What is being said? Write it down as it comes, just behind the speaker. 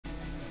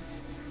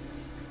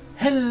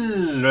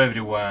Hello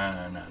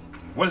everyone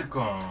and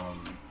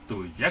welcome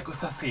to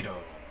Yakuza 0.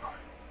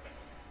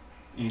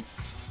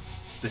 It's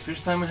the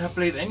first time I have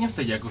played any of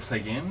the Yakuza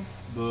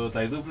games, but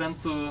I do plan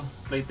to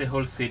play the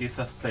whole series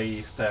as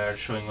they start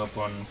showing up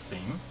on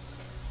Steam.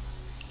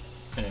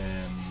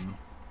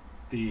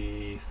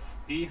 This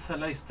is a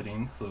live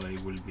stream, so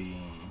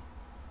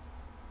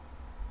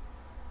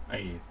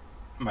I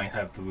might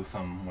have to do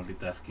some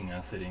multitasking,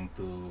 answering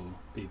to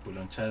people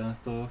on chat and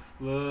stuff,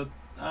 but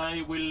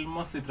I will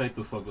mostly try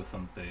to focus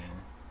on the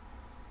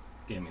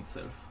game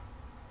itself.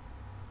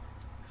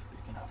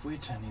 Speaking of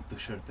which, I need to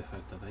share the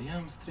fact that I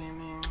am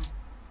streaming.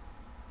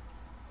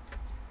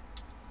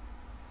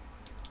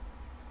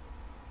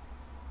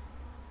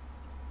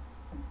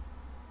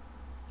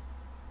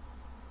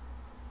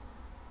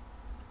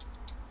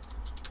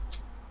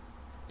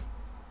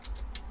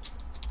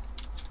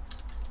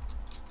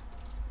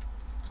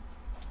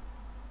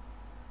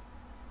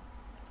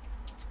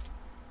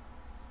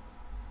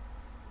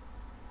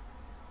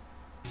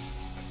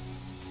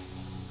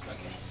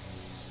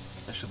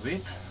 That should be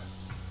it.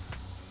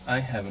 I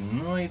have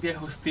no idea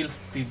who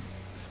Stilovsky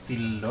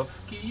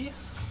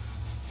is.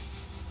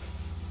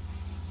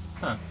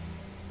 Huh.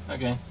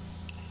 Okay.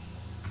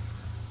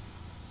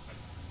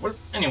 Well,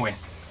 anyway,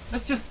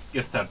 let's just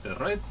get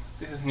started, right?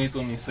 This is new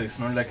to me, so it's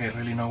not like I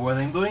really know what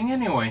I'm doing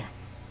anyway.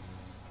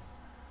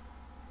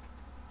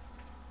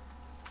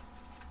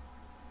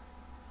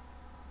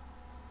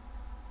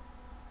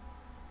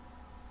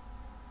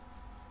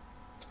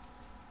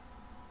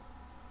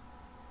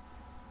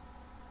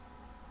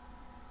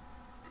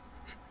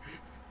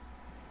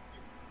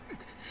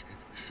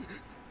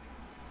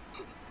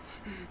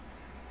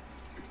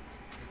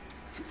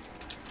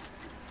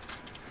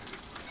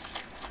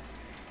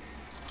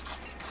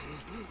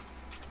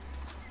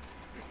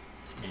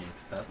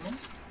 Is that me?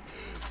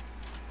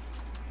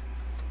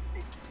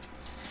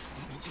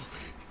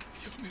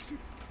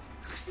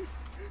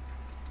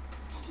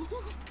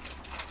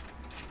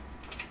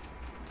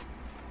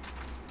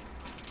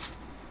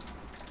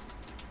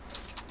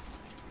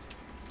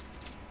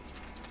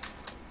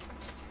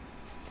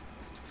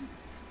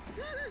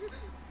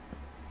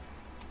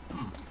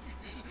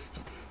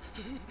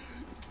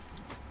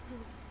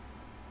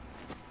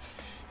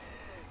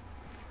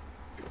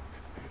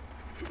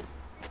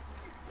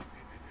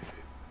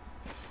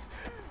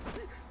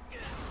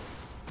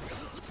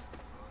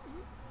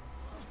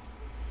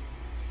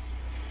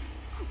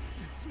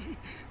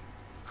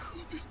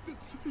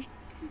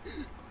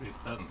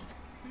 Restart me.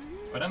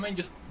 Or am I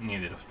just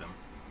neither of them?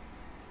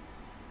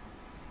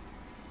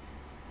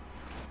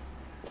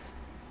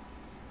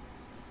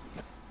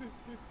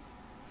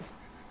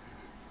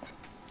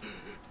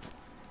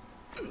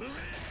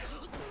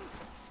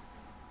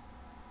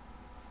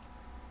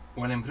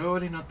 Well, I'm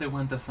probably not the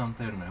one that's down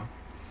there now.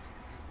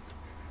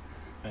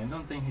 I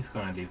don't think he's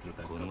gonna live through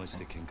that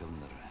cutscene.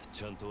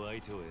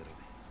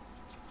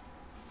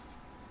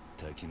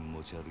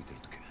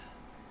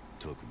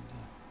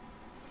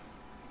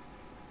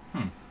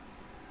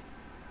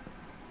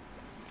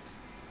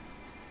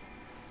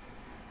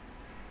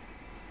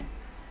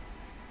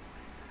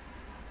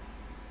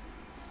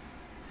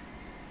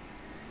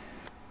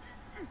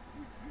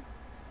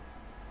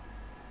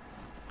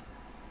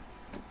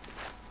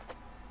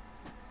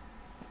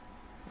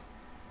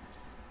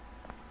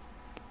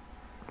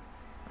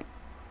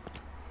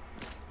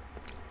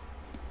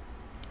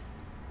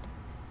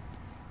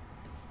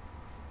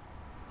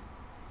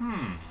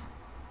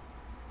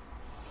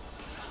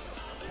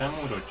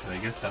 Kamurocho, I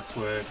guess that's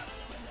where...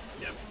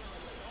 Yep.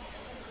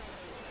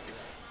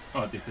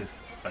 Oh, this is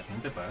back in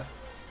the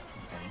past.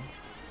 Okay.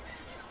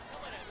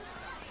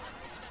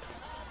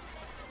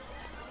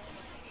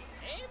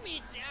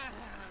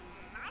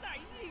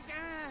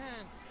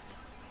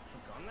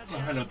 Oh,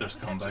 hello, there's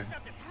comeback.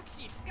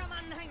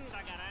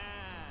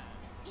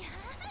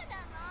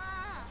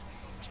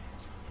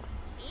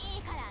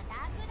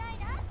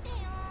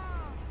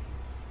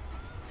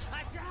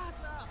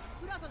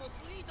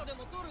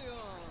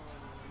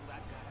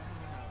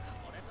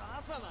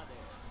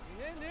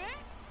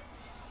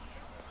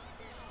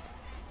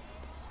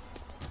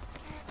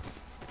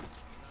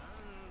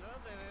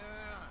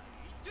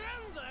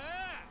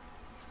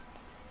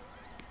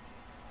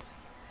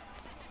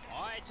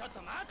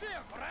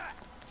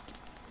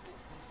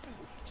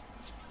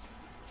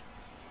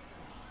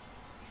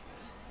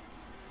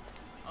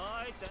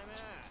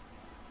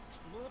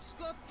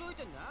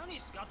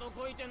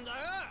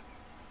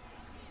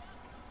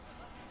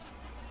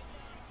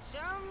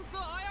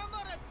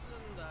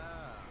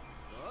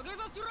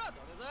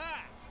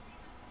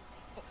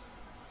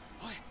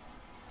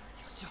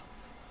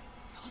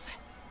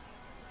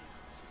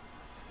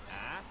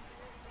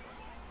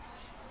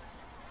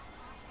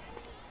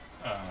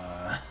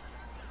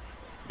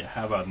 Yeah,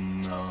 how about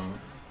no?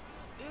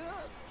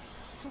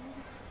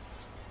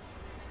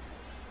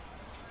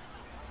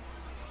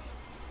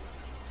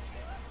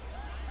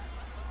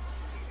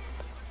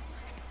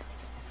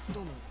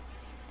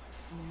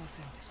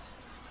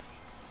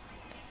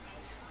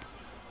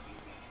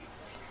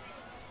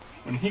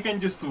 When he can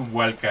just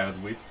walk out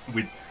with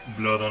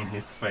blood on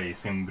his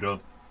face in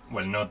broad,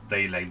 well, not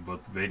daylight,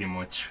 but very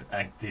much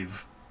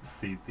active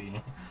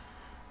city.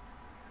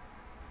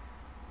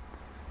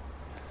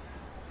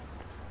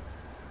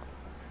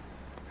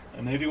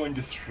 And everyone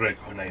just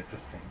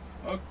recognizes him.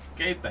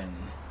 Okay then.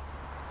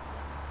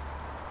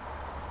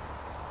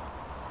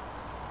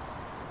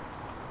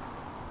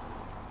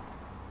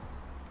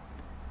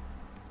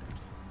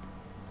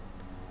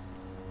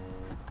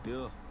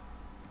 Yo.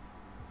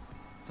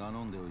 頼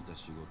んでおいた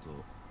仕事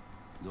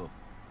どう？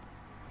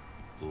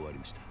終わり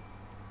ました。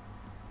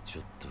ち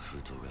ょっと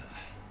封筒が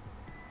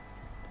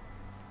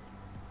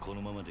こ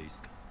のままでいいで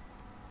すか？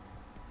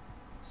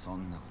そ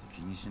んなこと気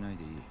にしない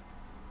でいい。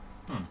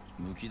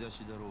むき出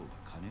しだろう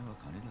が金は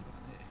金だか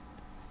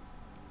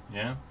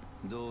らね。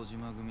堂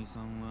島組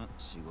さんは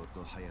仕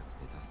事早く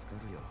て助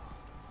かるよ。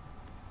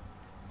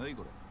はい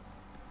これ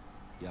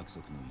約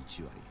束の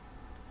1割。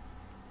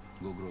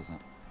ご苦労さ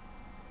ん。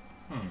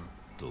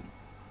どうも。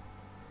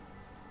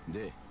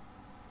で、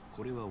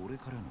これは俺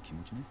からの気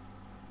持ちね。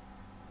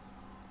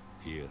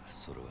いや、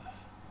それは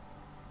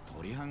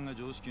取り半が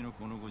常識の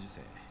このご時世、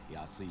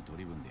安い取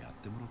り分でやっ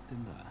てもらって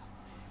んだ。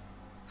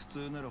普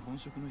通なら本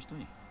職の人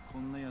にこ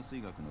んな安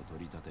い額の取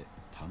り立て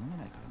頼め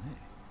ないからね。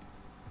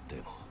で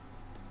も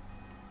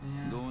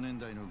同年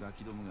代のガ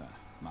キどもが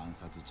万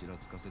札ちら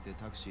つかせて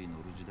タクシー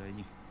乗る時代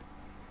に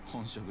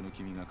本職の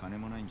君が金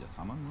もないんじゃ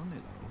様になんね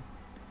えだ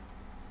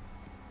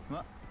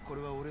ろ。ま、こ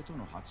れは俺と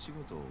の初仕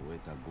事を終え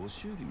たご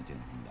祝儀みたい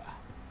なもんだ。は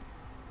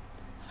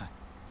っ、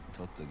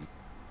とっとき。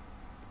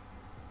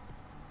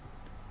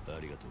あ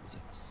りがとうござ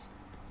います。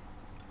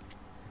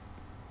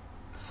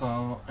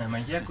So, I'm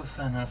a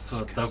Yakuza and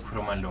also a dog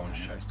from a loan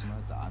shark. 後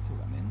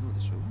が面倒で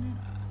しょうがね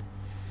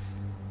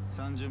え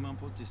な。30万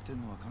ポッチ捨て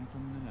んのは簡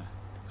単だが、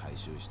回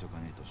収しとか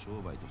ねえと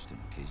商売としての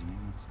けじめが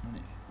つか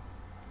ね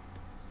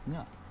え。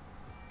なあ。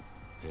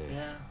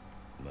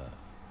まあ。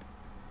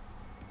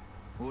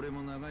俺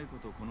も長いこ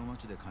とこの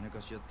町で金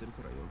貸しやってる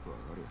からよくわ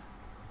かる。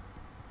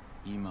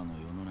今の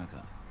世の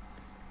中、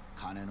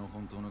金の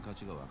本当の価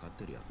値が分かっ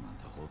てるやつなん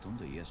てほとん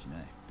どいやしな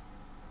い。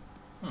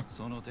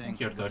その点、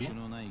学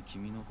のない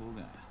君の方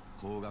が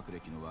高学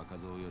歴の若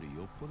造より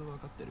よっぽど分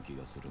かってる気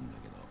がするんだ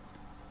けど、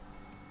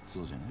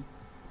そうじゃない？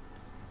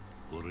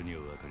俺に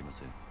は分かりま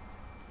せん。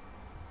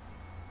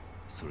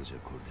それじゃ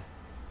これ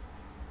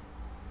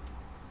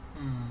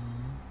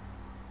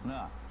で。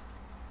なあ、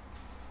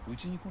う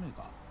ちに来ねえ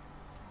か？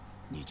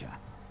兄ちゃん、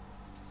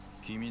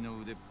君の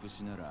腕っぷ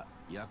しなら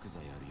ヤクザ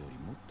やるより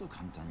もっと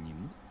簡単に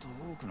もっと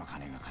多くの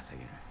金が稼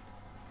げる。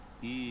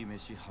いい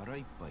飯腹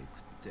いっぱい食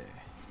って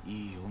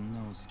いい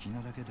女を好き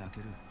なだけ抱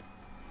ける。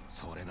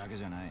それだけ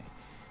じゃない。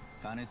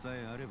金さ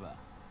えあれば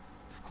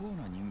不幸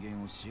な人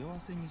間を幸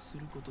せにす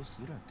ること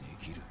すらで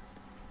きる。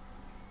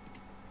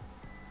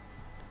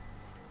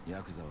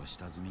ヤクザは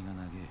下積みが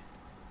長え。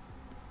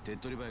手っ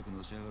取り早く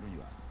のし上がるに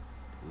は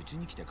うち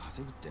に来て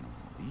稼ぐってのも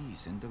いい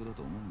選択だ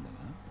と思うんだが。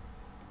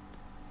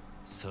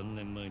3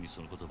年前にそ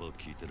の言葉を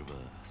聞いてれば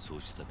そ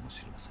うしてたかも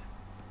しれません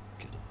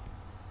けど、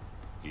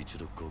一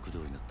度極道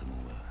になったも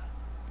んは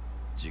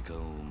時間を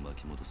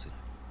巻き戻せない。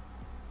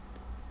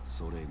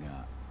それ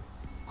が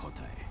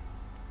答え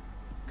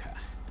か。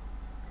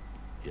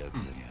ヤク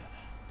ザには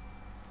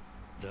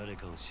誰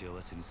かを幸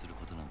せにする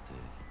ことなん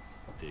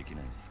てでき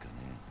ないんすかね。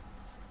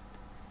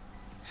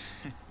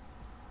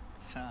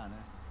さあな。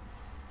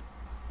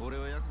俺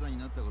はヤクザに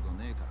なったこと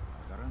ねえから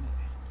わからね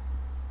え。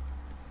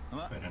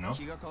まあ、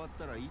気が変わっ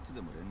たらいつ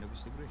でも連絡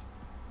してくれ。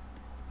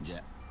じ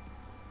ゃ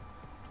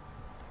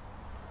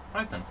あ。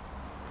Right then.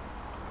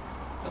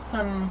 That's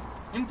an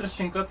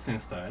interesting cutscene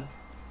style.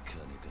 金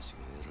貸しが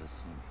偉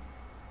そう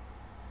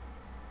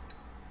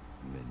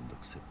に。めんど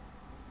くせ。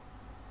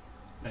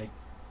Like,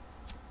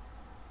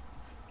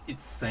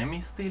 it's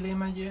semi-still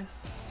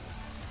images.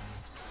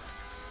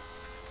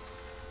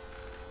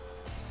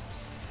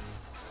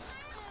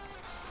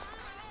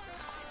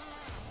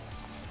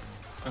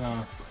 Of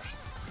course.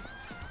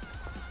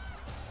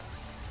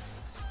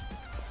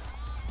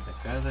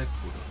 Takada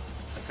Kuro.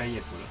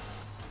 Takaya Kuro.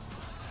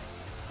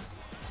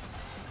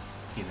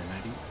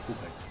 Hidenari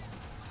Ukaki.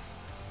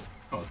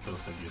 Oh,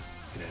 those are just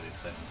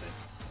credits, aren't they?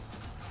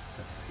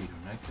 Kazuhiro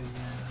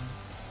Nakaya.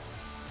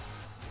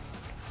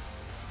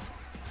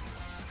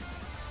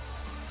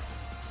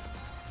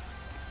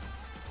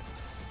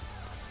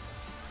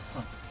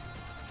 Oh.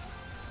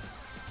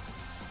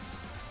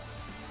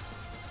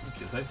 If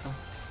you say so.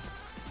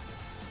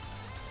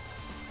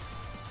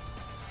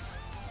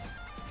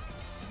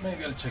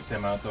 Maybe I'll check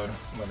them out or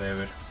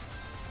whatever.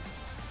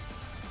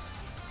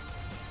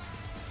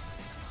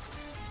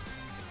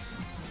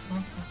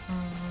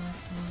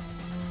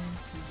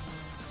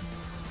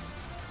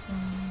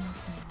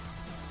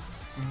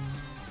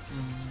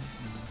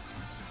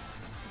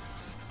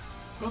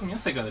 Good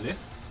music at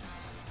least.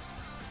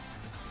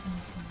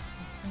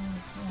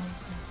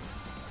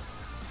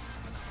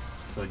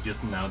 So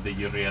just now did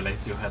you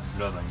realize you had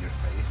blood on your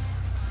face?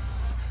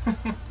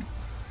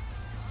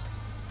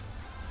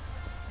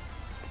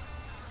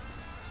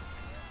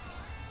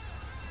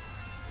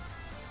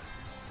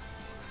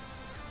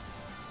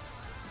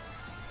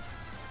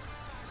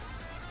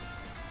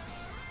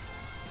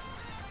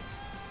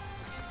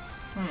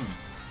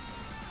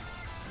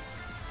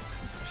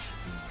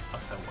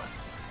 Osawa.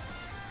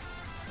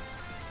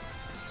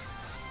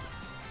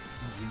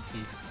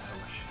 Yuki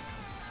Sawashi.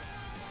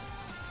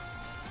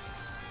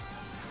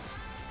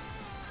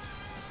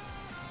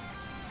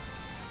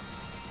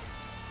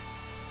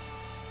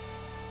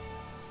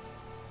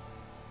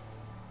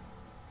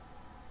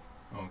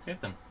 Okay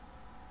then.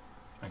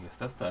 I guess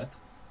that's that.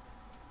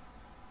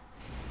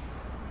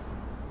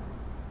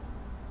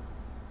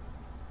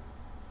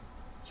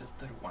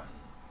 Chapter 1.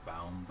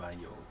 Bound by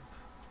Oath.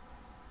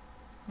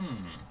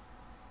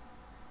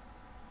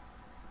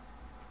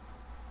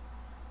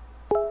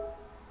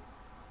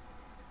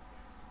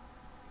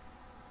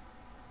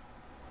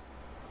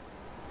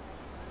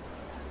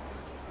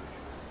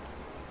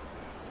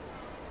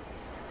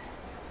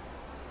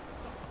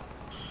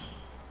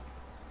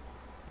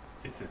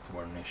 This is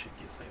where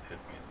Nishiki said hit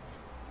me.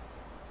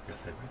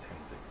 Guess I beat him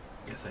there.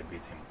 Guess I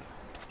beat him there.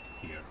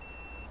 Here.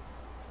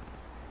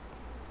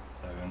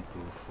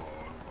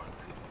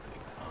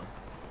 724106, huh?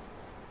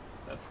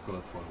 That's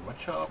good for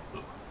what you up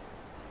to.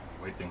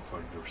 Waiting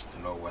for your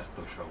slowest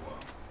to show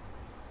up.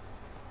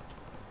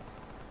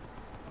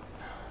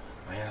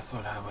 May as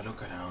well have a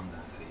look around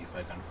and see if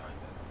I can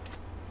find it.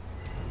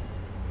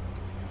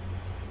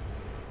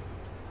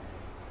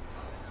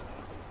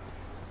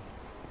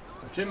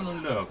 Achievement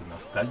unlocked,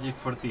 nostalgic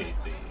for the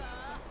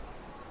 80s.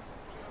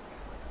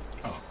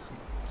 Oh.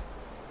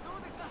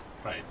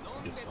 Right,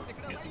 just for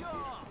getting here.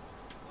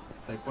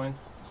 Side point,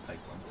 side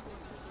point.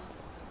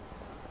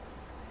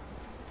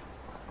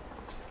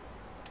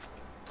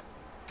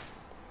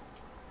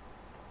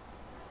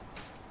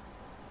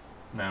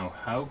 Now,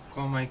 how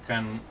come I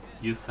can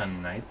use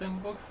an item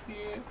box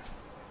here?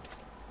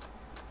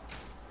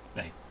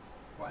 Like,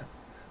 what?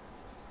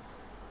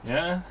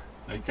 Yeah,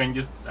 I can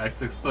just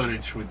access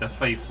storage with a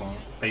payphone.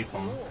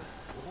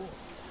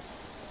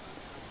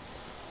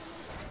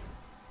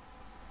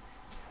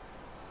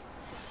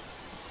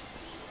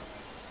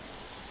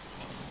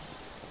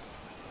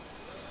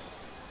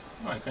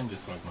 Oh, I can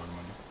just work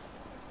normally.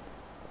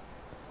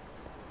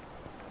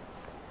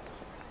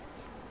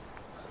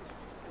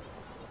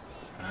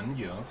 And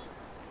you.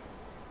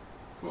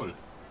 Cool.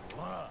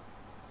 ほら、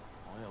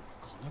早く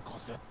金貸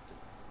せって。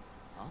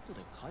後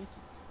で返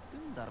すっつって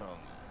んだろうが。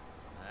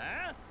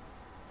え？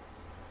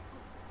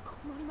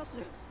困ります。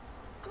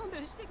勘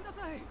弁してくだ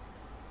さい。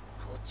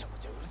ごちゃご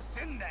ちゃうる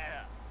せえんだよ。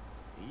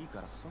いい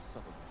からさっさ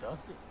と出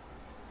せ。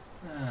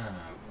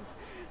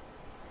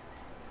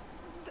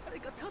誰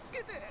か助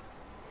けて。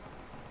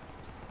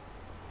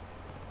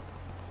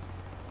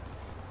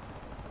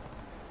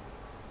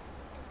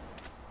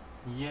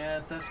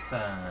Yeah, that's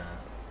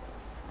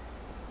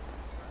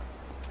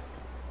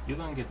you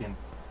don't get in.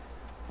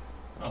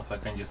 Oh, so I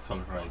can just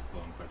hold right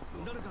bumper to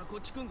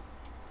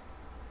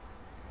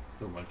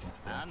walking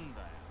still. なん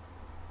だよ。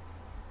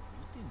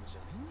見てんじ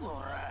ゃねえぞ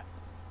俺。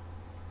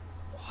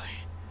おい、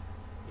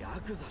ヤ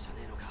クザじゃ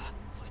ねえのか、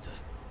そいつ。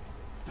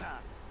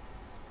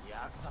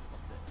ヤクザったって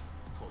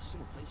年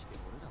も大して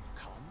俺らと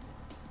変わんね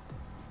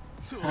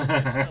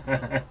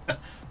え。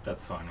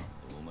That's funny.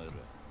 お前ら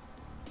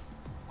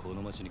こ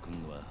の町に来る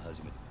のは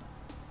初めて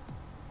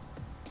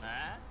か。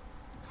え？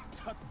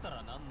だったら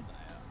なんだよ。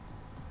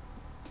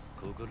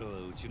ここら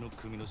はうちの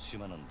組の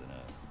島なんだな。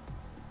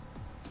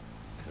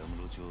カ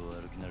ムロ町を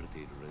歩き慣れて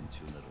いる連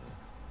中なら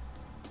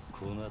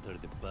この辺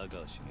りでバカ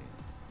はしね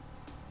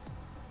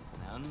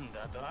え。なん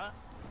だと？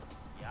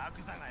ヤ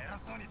クザが偉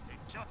そうに説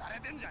教垂れ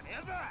てんじゃね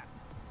えぞ。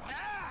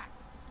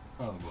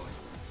Oh boy.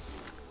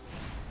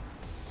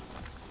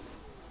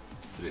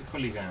 Street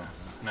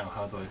hooligans. Now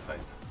how do I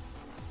fight?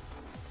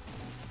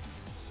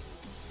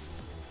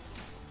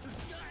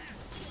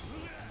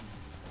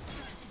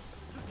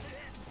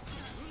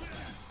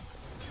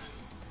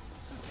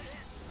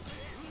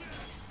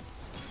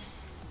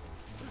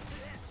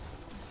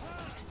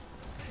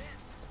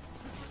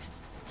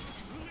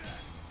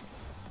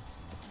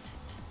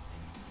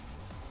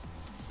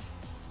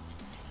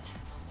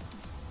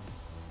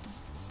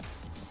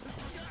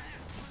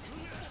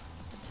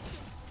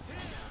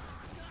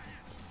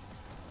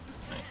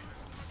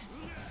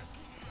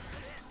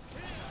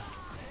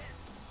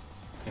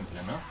 Simple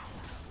enough.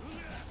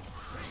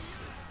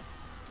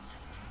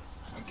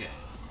 Okay.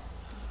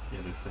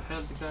 Here is the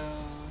health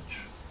gauge.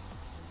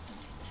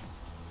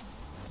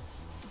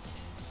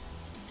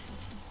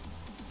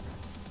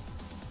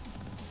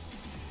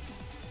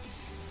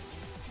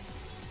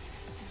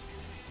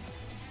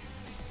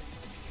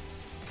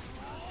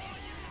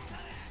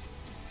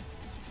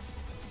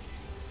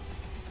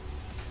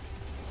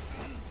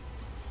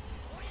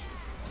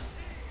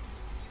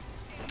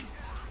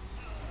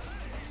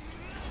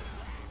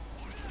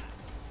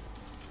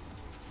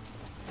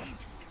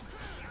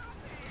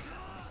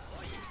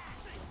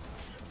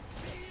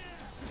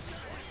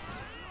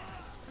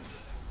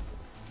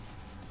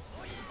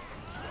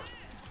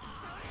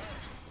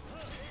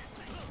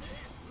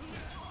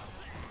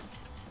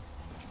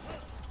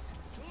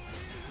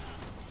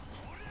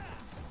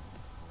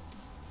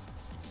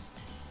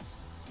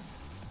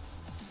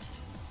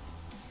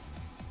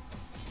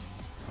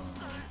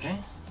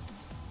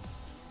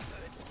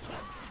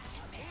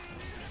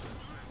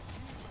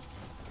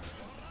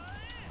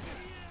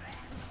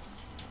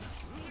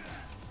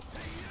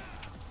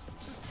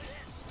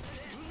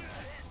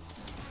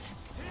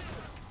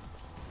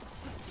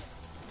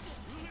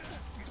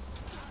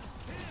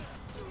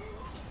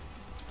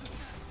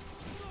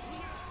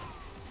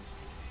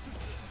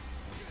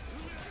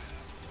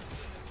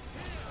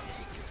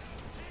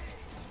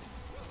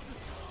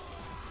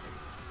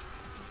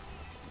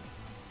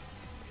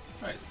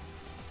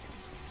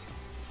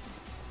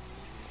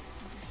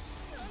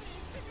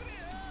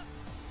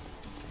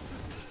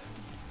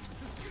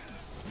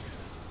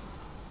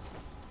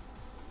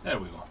 There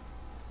we go.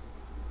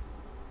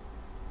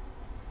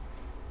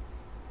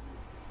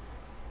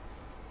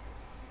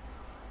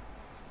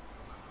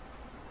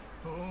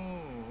 Oh,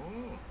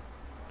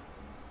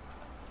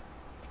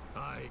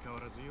 相変わ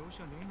らず容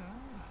赦ねえな。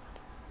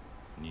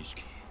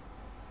錦。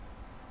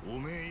お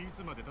めえい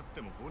つまで経っ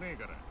ても来ね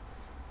えから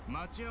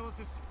待ち合わ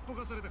せすっぽ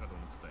かされたかと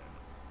思ったよ。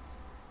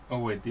 Oh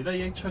wait, did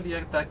I actually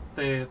attack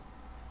the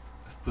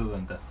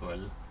student as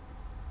well?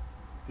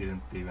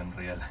 Didn't even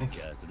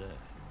realize. 逆だ。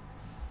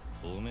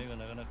おめえが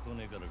なかなか来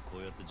ねえからこ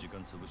うやって時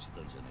間潰して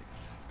たんじゃねえ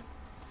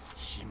か。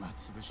暇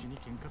つぶしに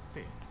喧嘩っ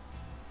て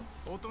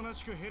おとな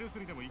しくヘルス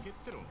にでも行けっ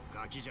てろ。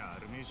ガキじゃあ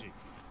るめえし。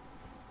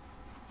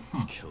興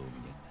味ね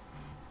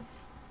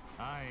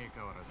相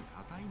変わらず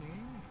硬いね。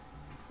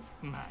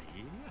まあい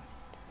いや、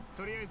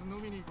とりあえず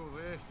飲みに行こう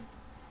ぜ。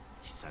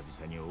久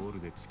々にオー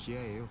ルで付き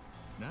合えよ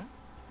な。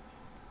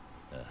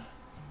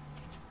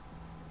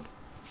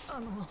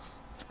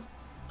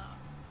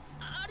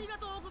ありが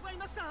とうござい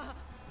ました。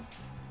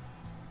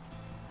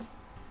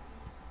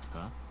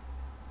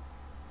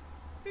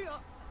い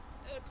や、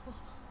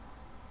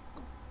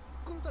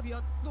この度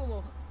はどう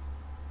も。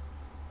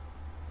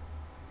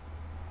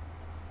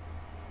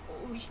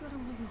お日柄も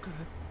よく。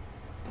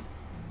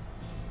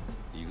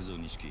行くぞ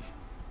錦。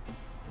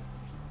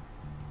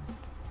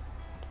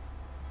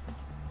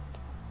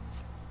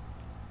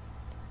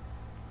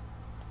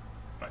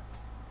Right.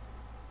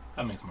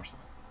 That makes more sense.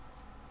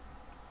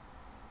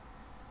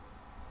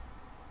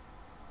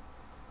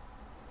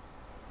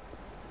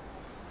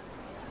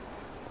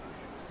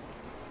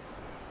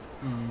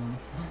 Mm-hmm.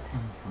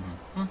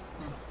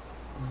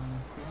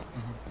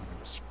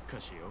 しか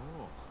しよ、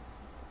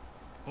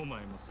お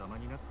前も様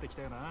になってき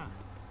たよな。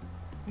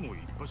もう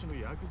一発の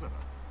ヤクザだ。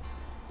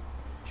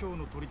今日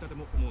の取り立て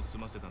ももう済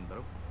ませたんだ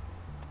ろ。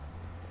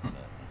こ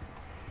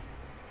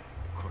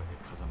れで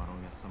風間のお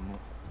やっさんも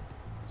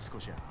少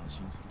しは安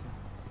心するか。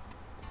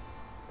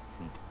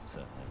さ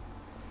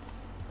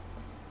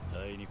あ、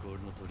あいにく俺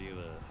の取り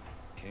柄は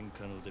喧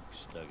嘩の腕っぷ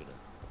しだけだ。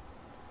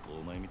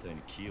お前みたい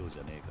に器用じ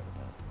ゃねえから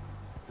な。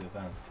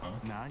Decadence, huh?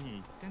 何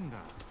言ってんだ。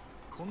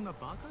こんな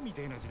バカみ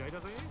てえな時代だ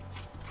ぜ。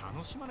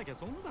楽しまなきゃ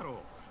損だろう。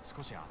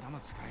少し頭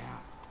使え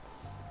や。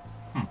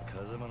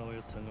風間のおや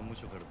っさんが無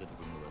所から出て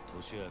くるのは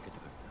年明けてか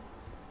らだ。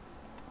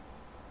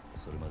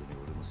それまでに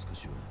俺も少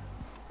しは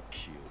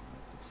器用にな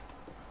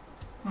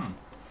って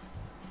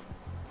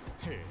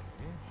きた。へ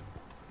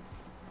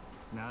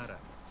え。なら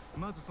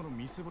まずその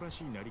みすぼら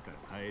しいなりから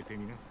変えて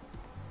みな。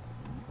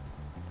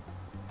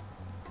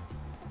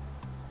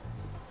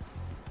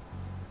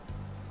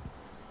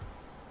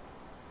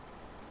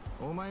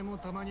お前も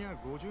たまには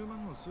50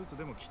万のスーツ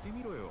でも着て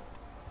みろよ。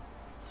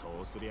そ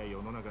うすりゃ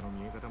世の中の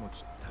見え方も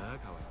ちった変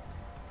わる。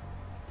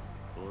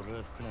俺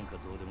は服なんか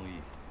どうでもい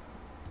い。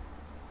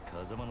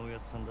風間のおやっ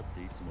さんだっ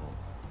ていつも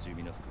地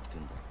味な服着て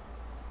んだ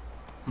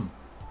ろ。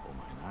お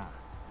前な、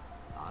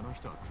あの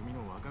人は組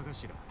の若頭、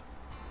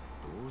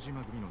堂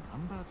島組のナ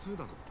ンバー2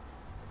だぞ。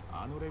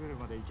あのレベル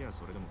まで行きゃ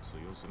それでも通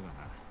用するが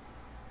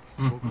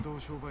な。極道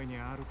商売に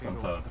ある程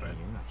度見えが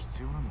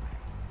必要なんだよ。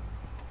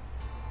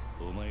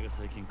お前が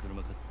最近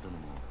車買ったのも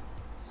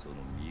その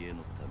見栄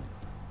のため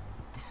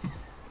だ。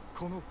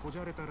このこじ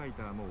ゃれたライ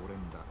ターも俺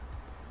んだ。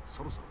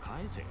そろそろ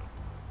返せよ。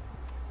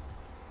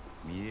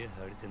見栄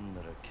張りてん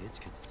ならケ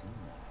チケチすんな。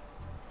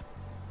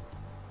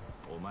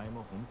お前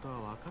も本当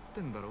は分かっ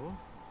てんだろ。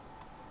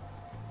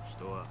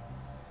人は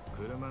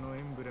車の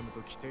エンブレム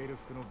と着ている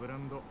服のブラ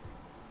ンド、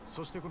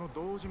そしてこの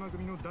堂島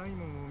組の大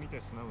門を見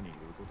て素直に言う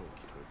ことを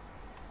聞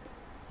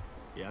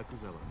く。ヤク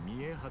ザは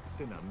見栄張っ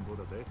てなんぼ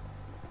だぜ。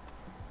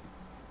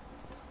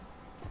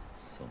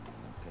そんななん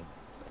か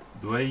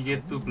Do I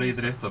get to play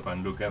dress up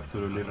and look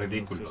absolutely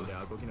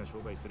ridiculous? アコギな商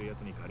売するや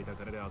つに借りた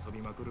金で遊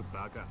びまくる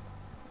バカ。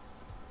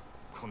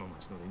この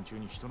町の連中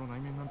に人の内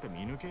面なんて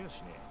見抜けや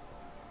しね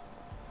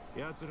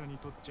え。奴らに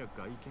とっちゃ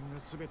外見が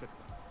全て。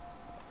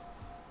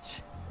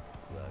ち、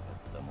わか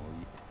った、もう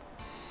いい。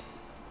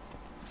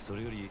そ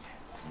れより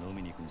飲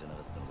みに行くんじゃな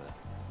かったのか。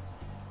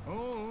お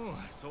うおう、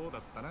そうだ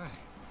ったな。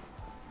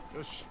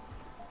よし、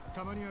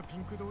たまにはピ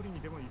ンク通りに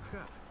でも行く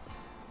か。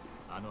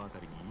あの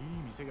辺りにい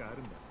い店がある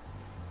んだ。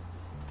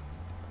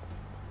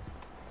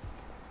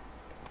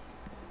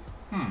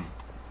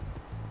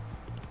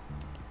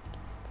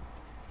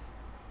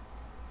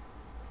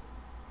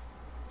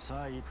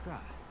さあ行く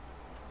か。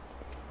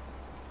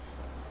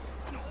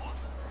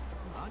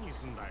何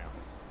すんだよ。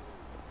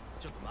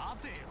ちょっと待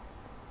てよ。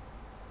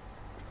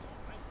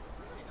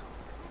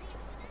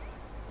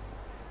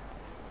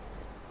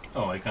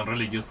Oh, I can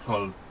really just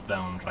hold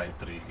down right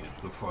trigger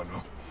to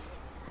follow.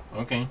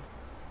 Okay.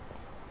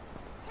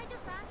 社長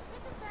さん、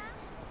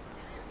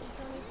一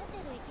緒にホテ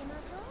ル行きま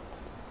しょう。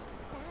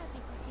サー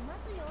ビスしま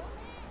すよ。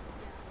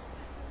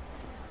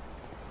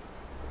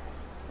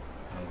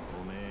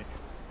おめえ、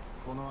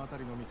この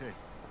辺りの店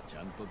ち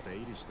ゃんと出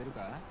入りしてる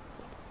か。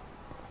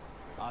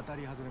当た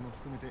り外れも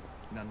含めて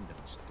何でも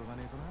知っとか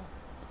ねえと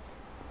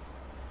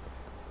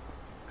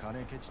な。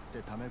金ケチっ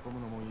て溜め込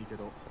むのもいいけ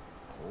ど、こ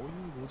うい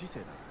うご時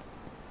世だ。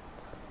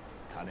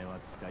金は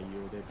使いよ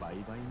うで売買に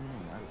も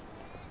なる。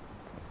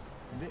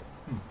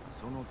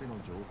その手の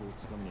情報を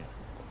つかみにゃ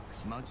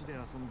街で遊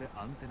んで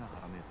アンテナ張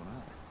らねえと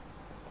な。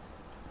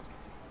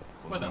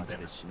この街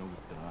でしのぐっ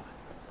てな。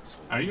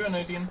 Are you an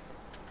alien?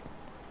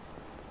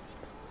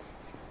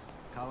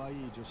 可愛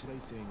い女子大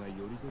生が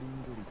よりどり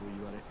みどりと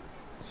言われ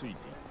ついていっ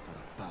た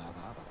らバーバー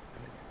ばっか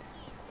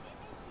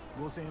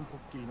り。5000円ポ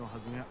ッキリのは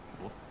ずが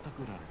ぼった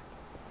くられる。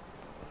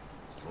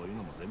そういう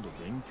のも全部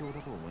勉強だ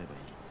と思えば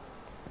いい。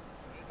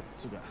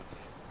つうか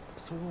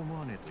そう思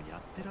わねえとや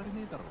ってられ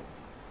ねえだろう。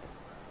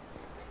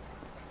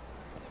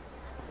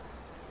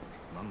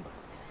なんだ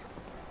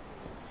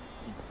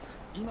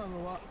今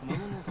のは物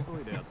の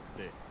例えであっ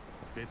て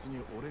別に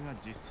俺が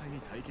実際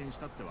に体験し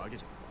たってわけ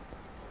じゃん。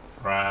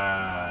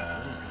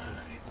Right.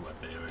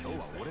 今日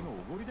は俺のお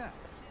ごりだ。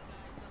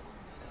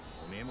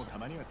おめえもた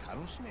まには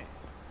楽しめ。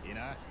いい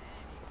な。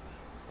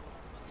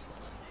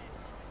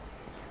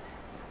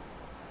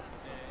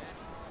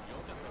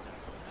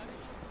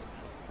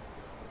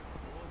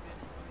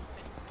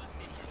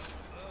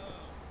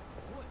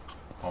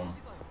Home.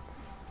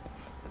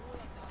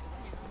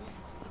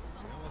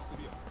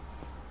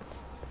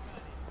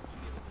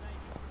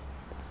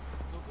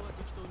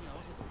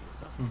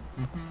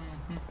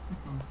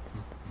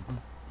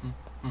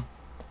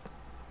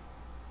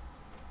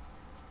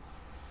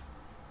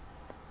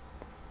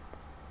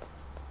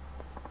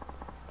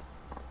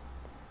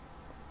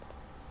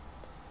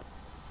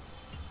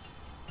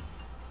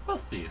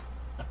 What's this?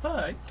 A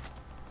fight?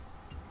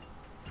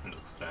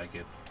 Looks like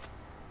it.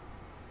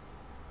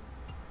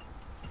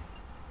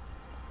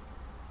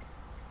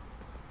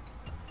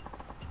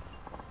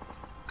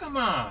 Come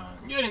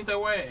on, get in the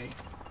way.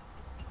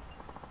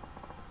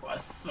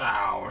 What's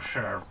our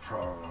share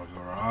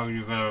program?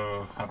 You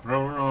got a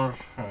problem?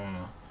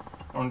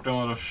 On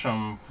to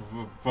some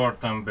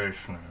important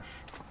business.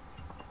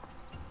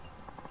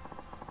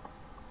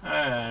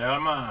 Hey,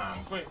 come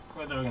on, quit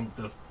looking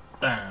this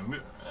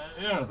damn.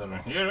 You're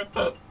not here.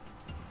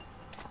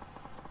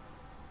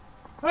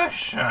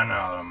 What's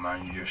another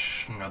man, you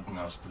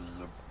snot-nosed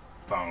little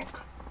punk?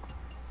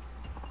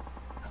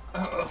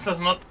 That's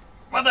not.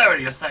 Whatever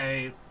you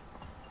say.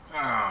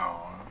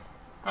 Oh,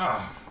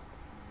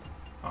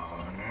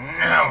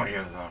 now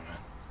you've done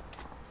it.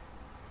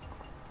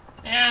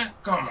 Yeah,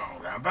 come on,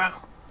 Grandpa.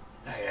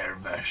 They're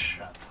best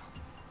shot.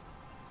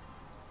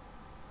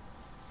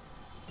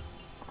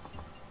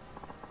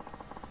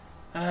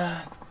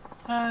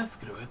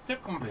 Screw it. They're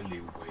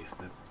completely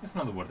wasted. It's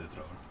not worth the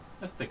trouble.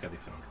 Let's take a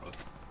different road.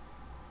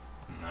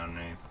 No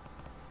need.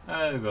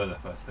 I'll go the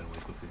faster way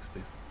to fix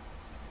this.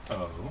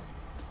 Oh,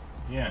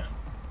 yeah.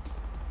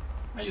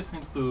 I just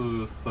need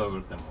to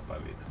sober them up a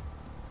bit.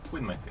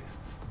 With my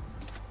fists.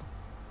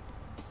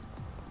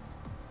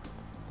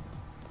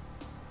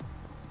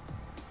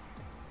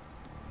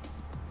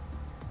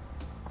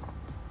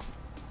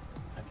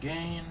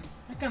 Again,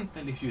 I can't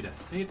tell if you'd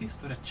say this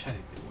to a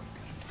charity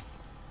worker.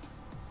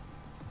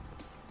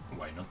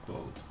 Why not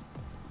both?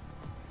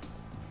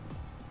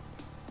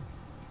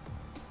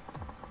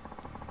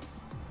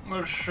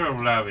 We're sure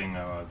laughing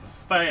about this.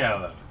 Stay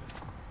out of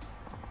this.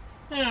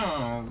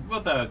 Yeah,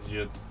 what about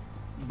you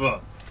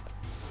butts?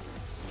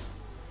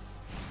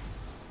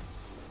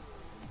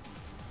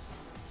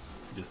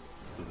 Just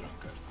two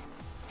drunkards.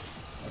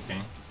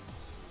 Okay.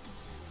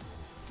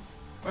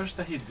 Where's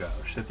the hit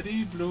gouge? The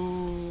three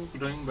blue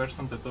glowing bars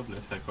on the top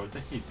left are called the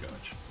hit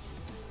gouge.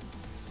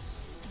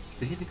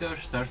 The hit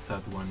gouge starts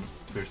at one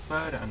first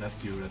fire, and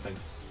as your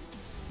attacks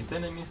hit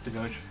enemies, the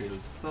gouge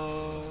fills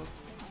up,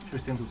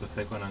 shifting to the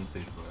second and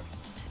third bar.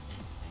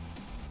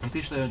 At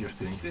each level your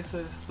speed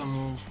increases, some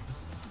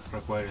moves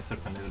require a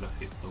certain level of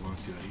hit, so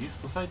once you are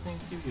used to fighting,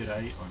 keep your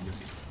eye on your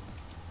hit.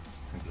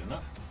 Simple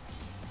enough.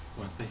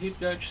 Once the hit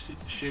gauge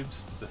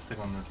shifts to the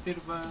second or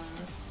third bar,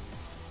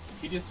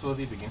 Kiryu's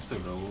body begins to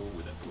grow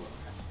with a glow.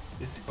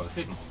 This is called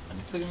hit mode, and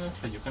it signals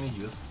that you can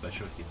use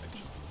special hit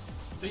actions.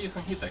 They use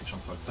some hit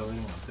actions while sobering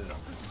on the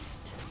drunkard.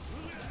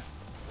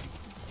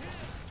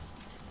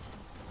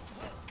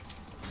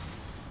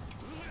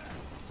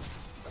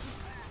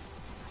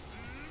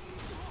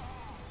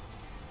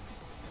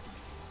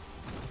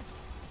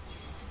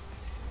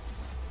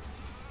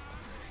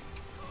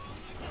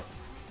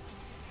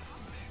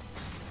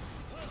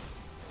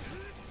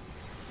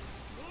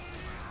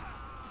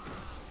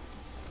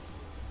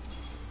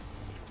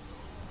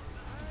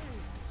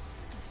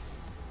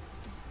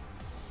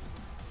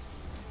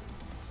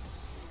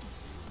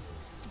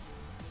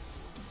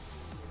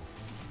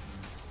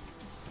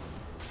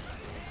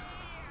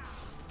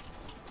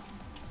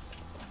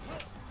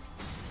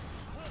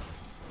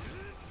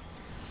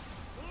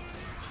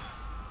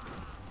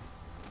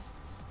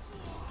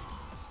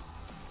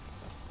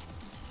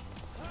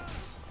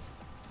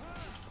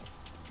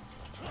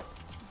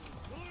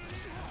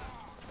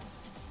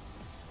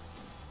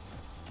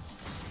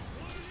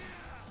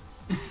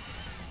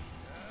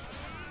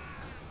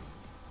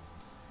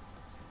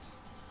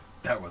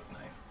 That was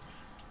nice.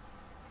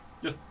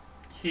 Just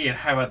here,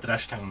 have a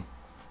trash can.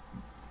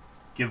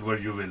 Get where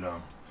you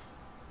belong.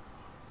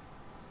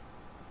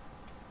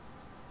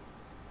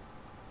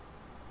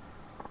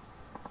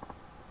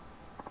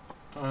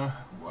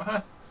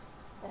 What?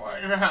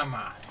 Where am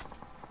I?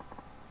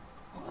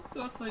 What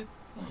was I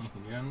doing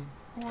here? And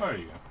who are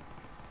you?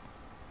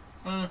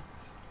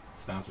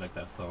 Sounds like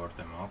that sobered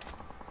them up.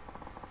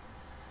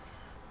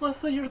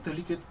 Was that your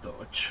delicate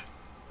touch?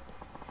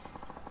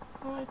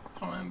 I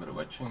remember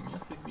watching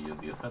music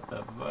videos at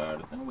that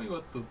bar, then we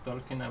got to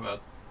talking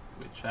about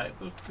which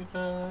idols we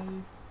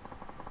liked.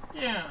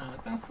 Yeah,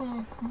 then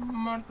someone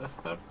smart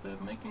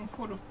started making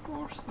fun of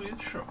poor sweet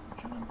Shoujo,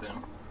 and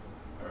then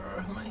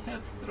my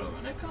head's thrown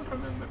and I can't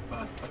remember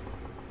past that.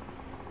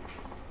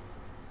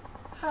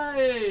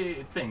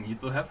 I think you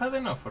two have had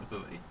enough for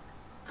today.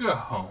 Go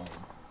home.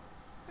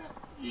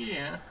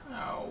 Yeah,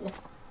 ow.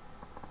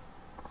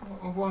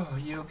 Whoa,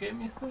 you okay,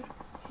 mister?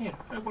 Here,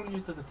 I will lead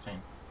you to the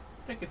train.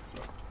 Take it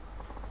slow.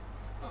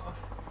 Oh,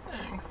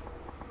 thanks.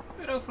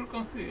 You're awful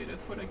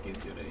considerate for a kid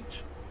your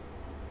age.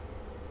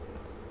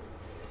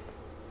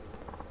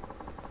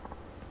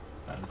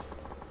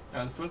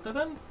 As well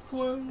done,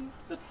 well,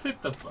 let's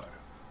hit that bar.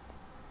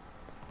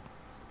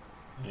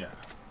 Yeah.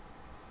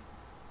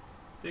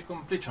 The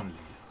completion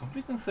list.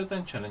 Completing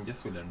certain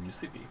challenges will earn you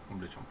CP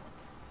completion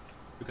points.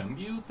 You can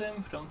view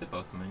them from the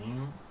pause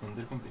menu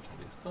under completion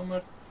list. Some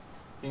are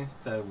things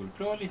that will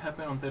probably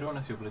happen on their own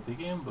as you play the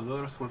game, but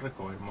others will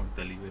require more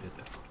deliberate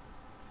effort.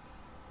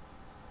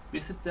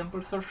 Visit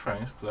temples or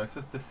shrines to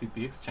access the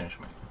CP exchange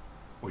menu,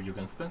 where you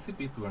can spend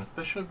CP to earn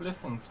special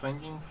blessings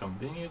ranging from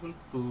being able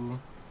to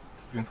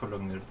sprint for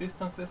longer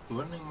distances to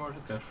earning more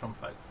cash from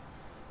fights.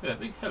 They're a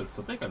big help,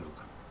 so take a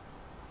look.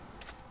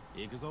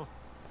 Ikuzo.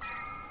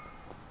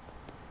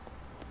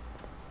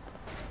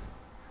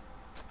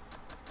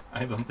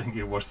 I don't think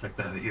it works like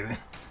that either.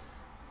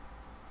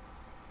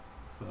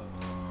 So,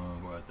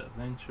 what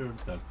adventure,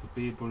 talk to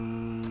people,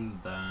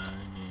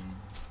 dine...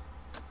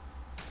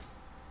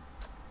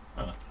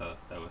 Oh, so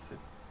that was it.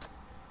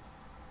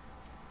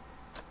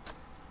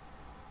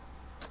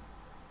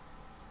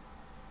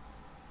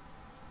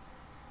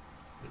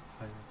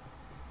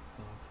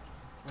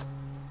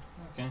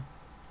 Okay.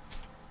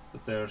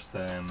 But there's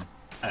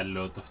a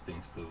lot of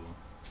things to do.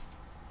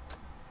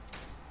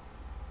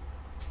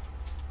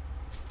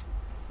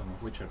 Some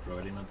of which are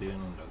probably not even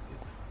unlocked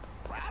yet.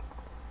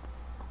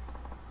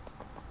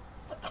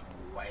 What a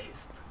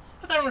waste!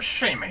 What a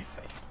shame, I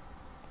say!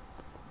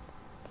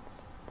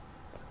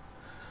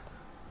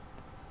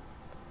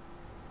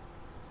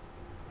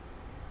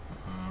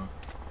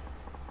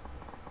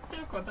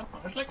 You got a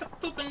punch like a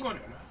totem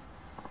gorilla,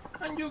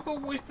 and you go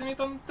wasting it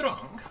on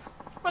drunks.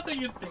 What do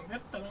you think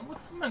that talent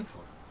was meant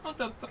for? All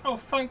that raw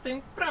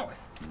fighting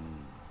prowess?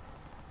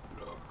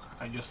 Look,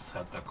 I just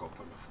had a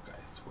couple of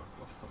guys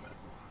work off summer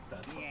ago.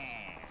 That's all.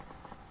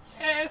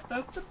 Yes,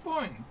 that's the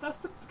point. That's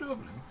the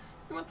problem.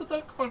 You want to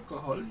talk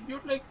alcohol,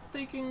 you're like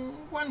taking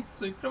one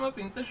swig from a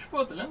vintage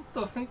bottle and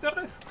tossing the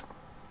rest.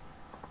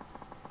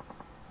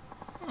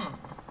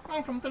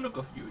 And from the look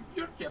of you,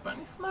 you're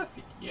Japanese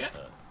mafia, yeah?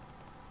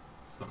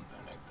 Something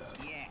like that.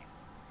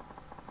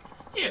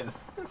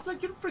 Yes, seems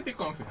like you're pretty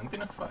confident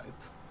in a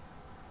fight.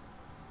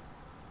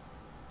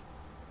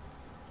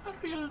 A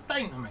real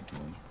dynamite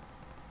boy.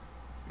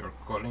 You're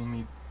calling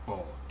me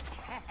bold.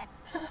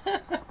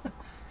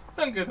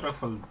 Don't get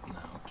ruffled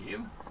now,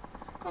 kid.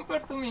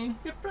 Compared to me,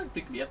 you're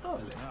practically a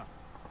toddler.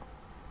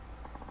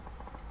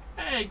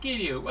 Hey,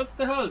 Kiryu, what's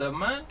the holdup,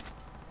 man?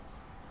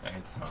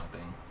 It's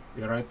nothing.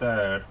 You're right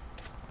there.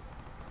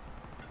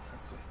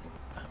 Nonsense wasting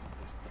time on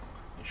this talk.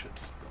 You should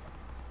just go.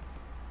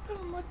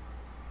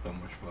 Too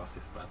much boss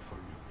is bad for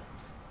you,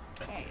 Grams.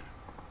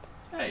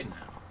 Hey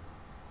now.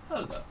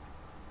 Hold up.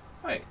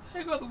 Wait,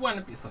 I got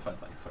one piece of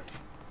advice for you.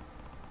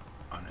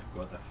 And I've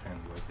got a friend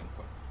waiting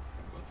for me.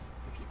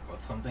 If you've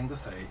got something to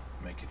say,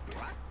 make it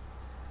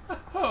quick.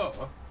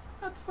 Oh,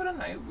 that's for a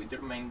night with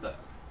your main dog.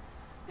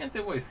 And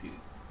the voice you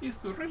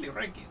used to really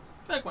wreck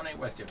it, back when I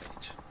was your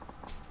age.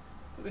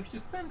 But if you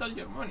spend all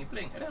your money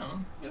playing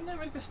around, you'll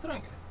never get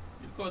stronger.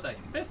 You've gotta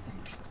invest in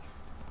yourself.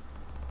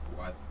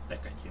 What,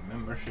 like a gym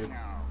membership?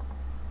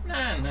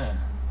 Nah.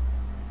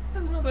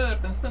 That's no better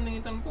than spending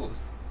it on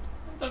booze.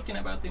 I'm talking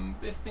about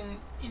investing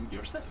in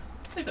yourself.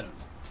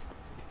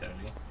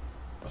 Literally.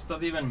 What's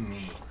that even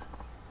mean?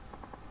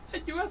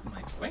 Like you asked,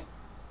 my boy.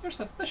 Here's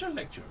a special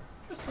lecture,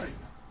 just for you.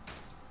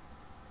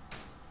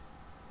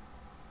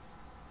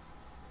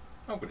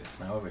 Upgrade is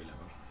now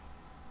available.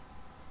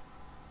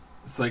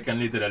 So I can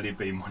literally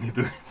pay money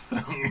to get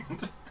stronger.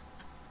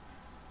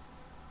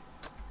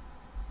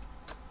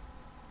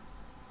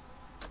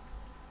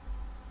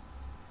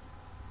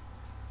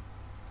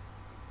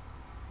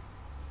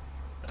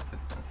 That's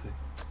expensive.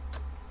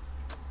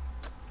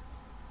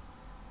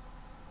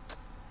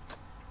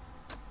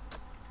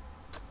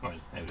 Well,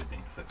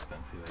 everything's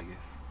expensive, I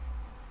guess.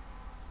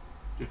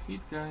 Your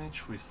hit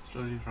gauge will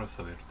slowly rise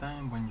over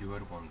time when you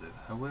are wounded.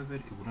 However,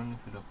 it will only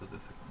fill up at the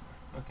second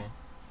bar. Okay.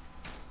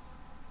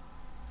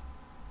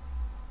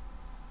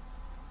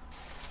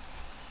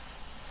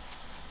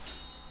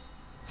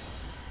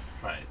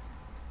 Right.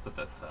 So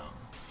that's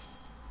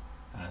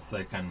so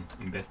I can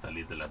invest a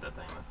little at a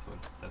time as well.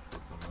 That's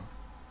good to know.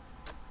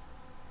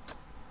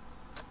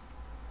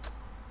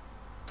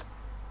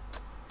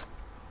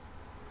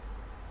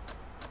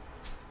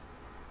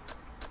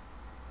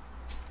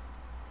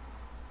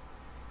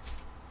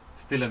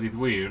 still a bit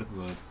weird,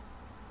 but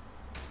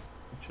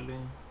actually,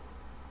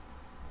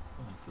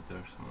 oh, so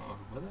there's more.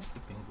 What are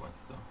the pink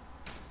ones though?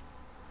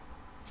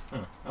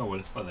 Huh, oh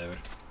well, whatever.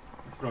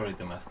 It's probably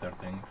the master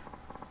things.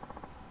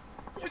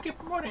 You keep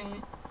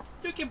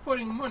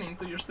pouring money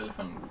into yourself,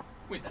 and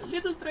with a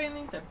little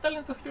training, that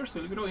talent of yours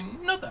will grow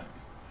in no time.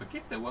 So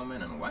keep the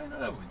woman and why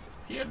not a budget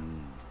here?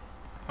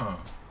 Huh.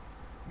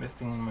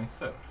 Investing in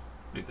myself.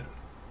 Literally.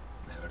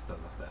 Never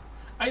thought of that.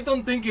 I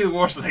don't think it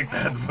works like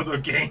that, but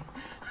okay.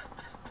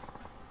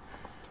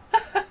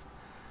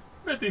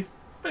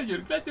 But you're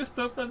glad you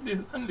stopped and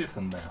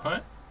listened now,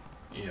 huh?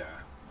 Yeah,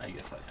 I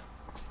guess I am.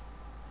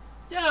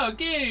 Yo,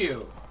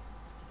 Kiryu!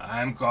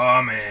 I'm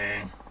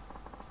coming!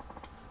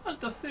 All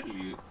that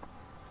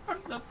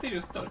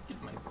serious talk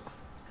killed my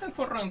boss. And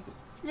for round 2.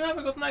 You have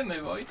a good night, my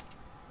boy.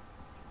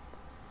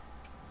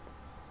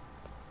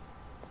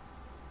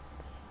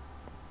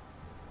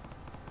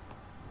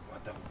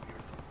 What a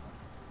weirdo.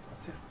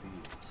 What's his deal?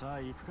 さ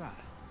あ行くか。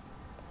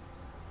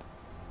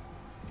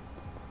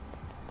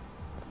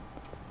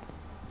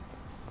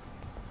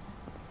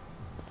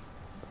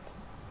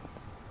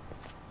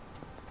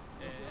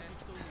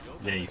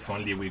Yeah, if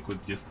only we could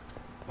just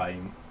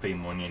pay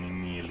money and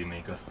immediately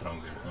make us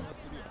stronger, huh?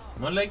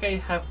 Not like I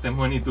have the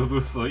money to do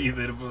so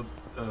either, but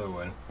oh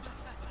well.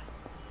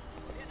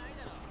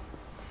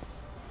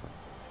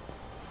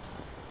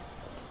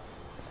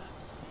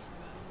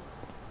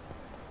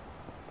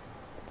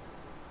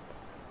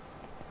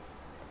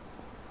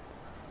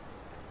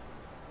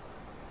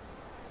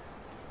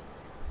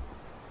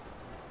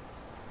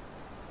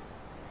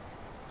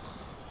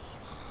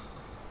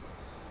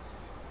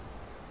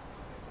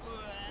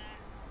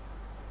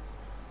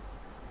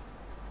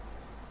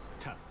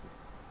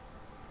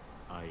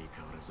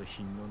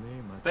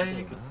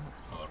 Steak!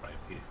 Alright,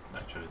 he's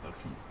actually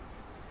talking.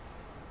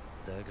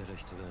 だから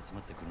人が集ま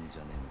ってくるんじ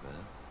ゃねえのか。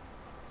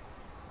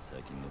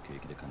最近の景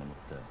気で金持っ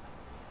た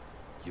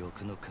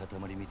欲の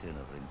塊みてえな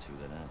連中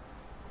がな。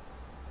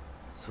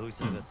そい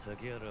つらが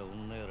酒やら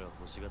女やら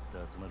欲しがって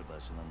集まる場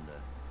所なんだ。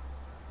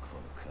こ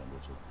の彼女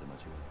って間違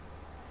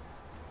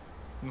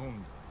い。な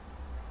んだ。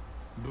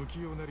不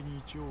器用なりに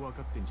一応分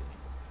かってんじゃね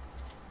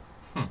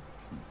えか。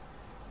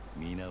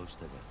見直し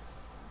たか。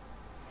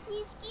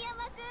錦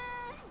山くん。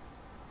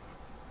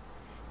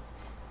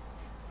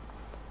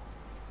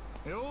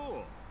よう。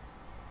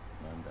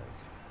なんだあい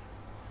つ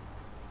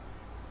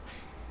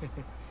ら。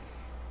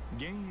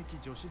現役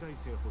女子大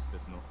生ホステ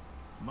スの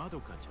まど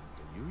かちゃんと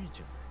ゆい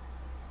ちゃ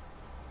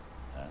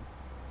ん。あ？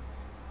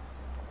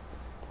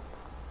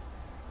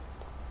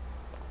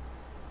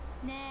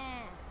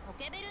ねえ、ポ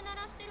ケベル鳴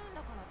らしてるん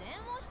だから電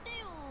話して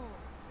よ。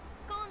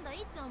今度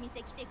いつお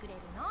店来てくれる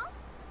の？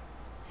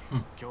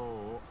今日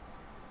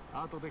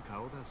後で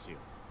顔出すよ。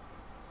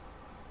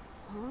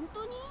本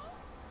当に？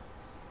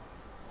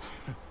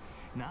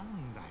な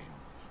んだよ、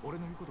俺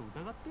の言うこと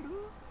疑って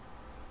る？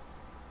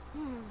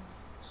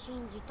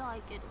信じた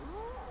いけど。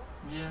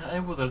Yeah, I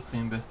would also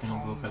invest in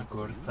vocal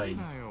cords. My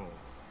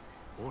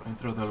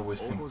throat always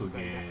seems to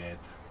get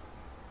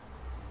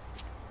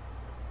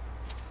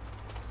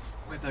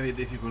quite a bit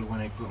difficult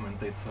when I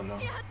commentate so long.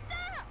 やっ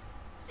た！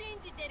信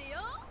じてるよ。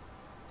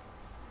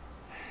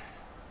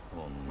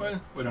Well,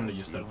 we're only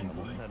just starting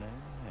today.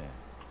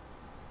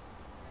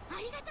 あ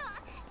りがとう。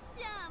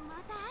じゃあま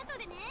た後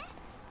でね。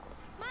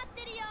待っ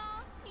てるよ、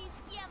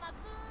錦山く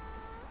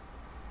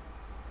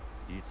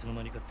ん。いつの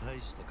間にか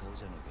大した顔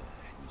じゃねえか、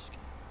錦。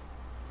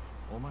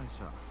お前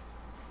さ、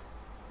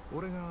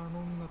俺があ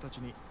の女たち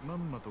にま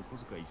んまと小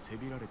遣いせ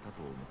びられた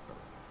と思ったろ。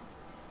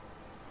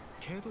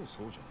けど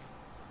そうじゃね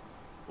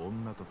え。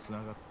女とつ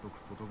ながっとく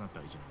ことが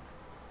大事なん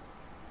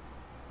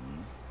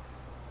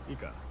だ。いい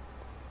か、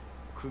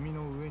組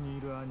の上に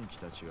いる兄貴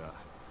たちは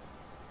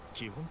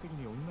基本的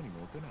に女に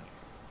モテない。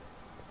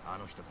あ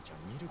の人たちは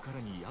見るか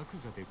らにヤク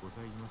ザでご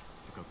ざいますっ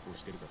て格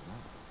好してるからな。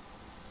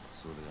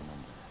それがな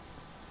ん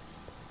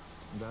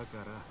だ。だ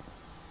から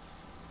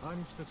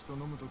兄貴たちと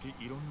飲むとき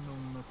いろんな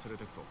女連れ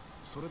てくと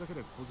それだけで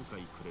小遣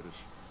いくれる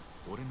し、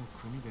俺の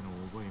組での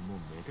覚えも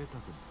めで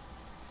たくなる。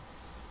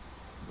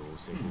どう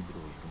せ極道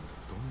やるなら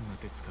どんな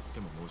手使っ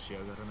てものし上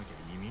がらなきゃ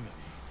意味がね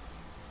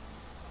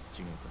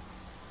え。違うか？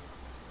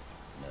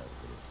なる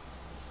ほど。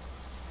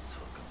そ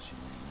うかもし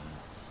んないな。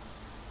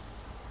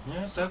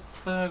Yeah,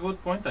 that's a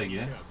good point, I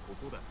guess.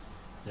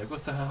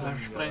 Yakuza has a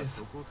harsh place.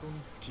 とことん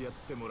付き合っ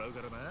てもらう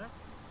からな。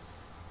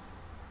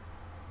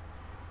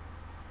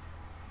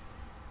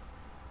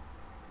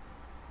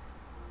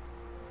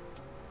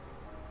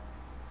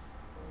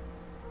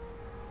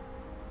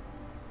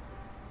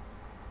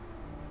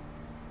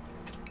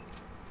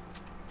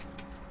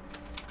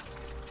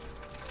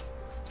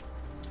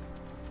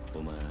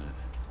お前、こ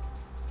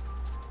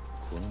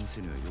の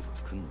店にはよ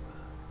く来んのか？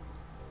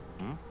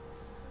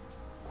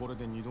これ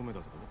で2度目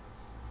だけ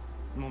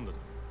ど。なんでだ？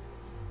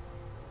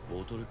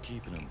ボトルキ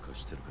ープなんか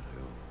してるから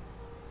よ。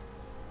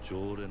常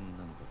連なのかと思って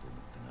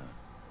な。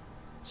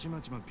ち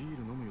まちまビール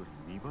飲むより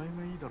見栄え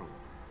がいいだろう。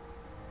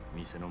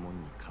店のもんに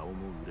顔も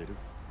売れる。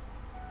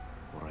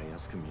俺は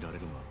安く見られ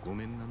るのはご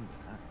めんなん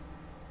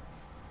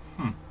だ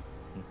な。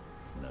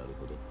なる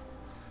ほ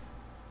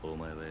ど。お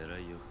前は偉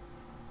いよ。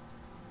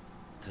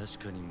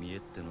確かに見栄っ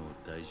てのを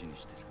大事に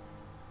してる。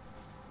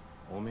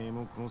おめえ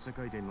もこの世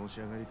界でのし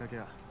上がりたき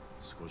ゃ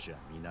少しは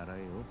見習え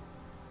よ。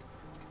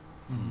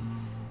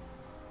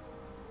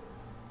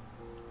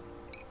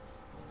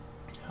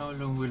How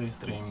long will I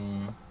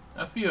stream?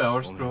 A few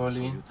hours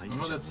probably. I'm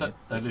not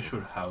entirely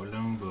sure how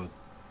long, but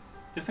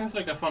it seems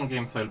like a fun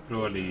game, so I'll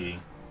probably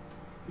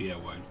be a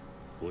while.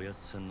 おやっ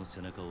さんの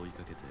背中を追い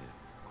かけて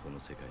この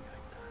世界に入っ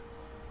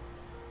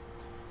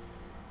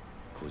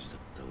た。孤児だっ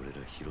た俺ら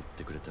拾っ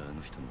てくれたあ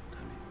の人のた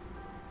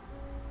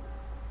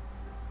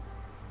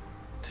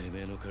め。て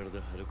めえの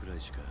体張るくらい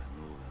しか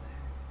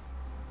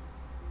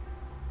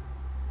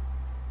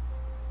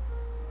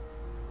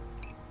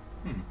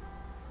脳がね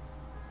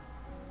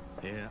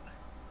え。いや、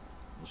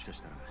もしか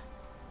したら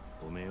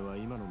おめえは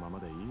今のまま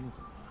でいいの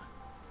かな。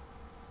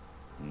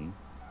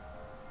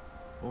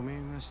おめ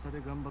えが下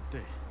で頑張っ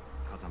て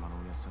風間の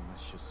おやっさんが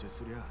出世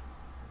すりゃ、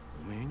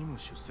おめえにも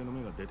出世の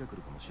芽が出てく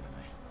るかもしれ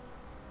ない。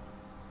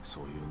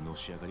そういうの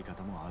し上がり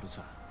方もある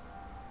さ。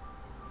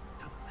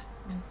た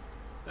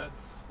だ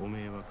お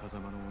めえは風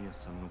間のおやっ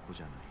さんの子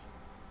じゃない。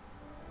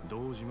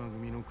堂島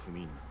組の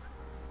組員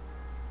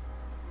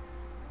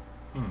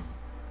なんだ。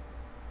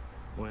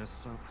おやっ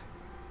さん、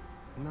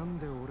なん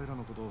で俺ら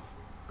のこと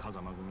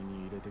風間組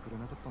に入れてくれ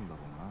なかったんだ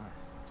ろうな。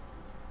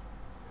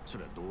そ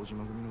りゃ堂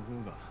島組の方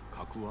が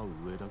格は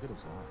上だけど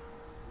さ。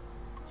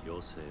よ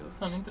せよ。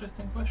That's an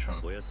interesting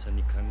question. おやっさん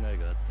に考えがあっ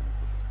てのこ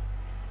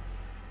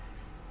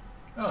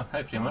とだ。Oh,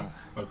 hi Freeman.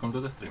 Welcome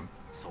to the stream.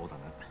 そうだ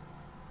な。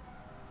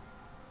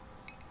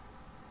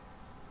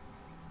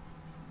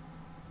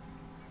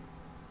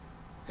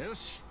よ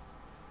し、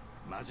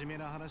真面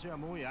目な話は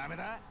もうやめ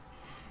だ。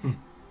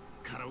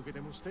カラオケ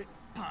でもして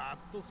パ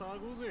ーッと騒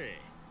ごう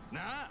ぜ。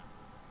なあ。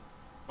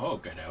Oh,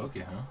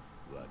 karaoke, huh?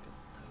 わかっ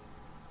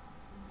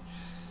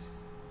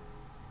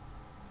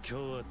た。今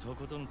日はと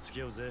ことん付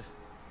き合うぜ。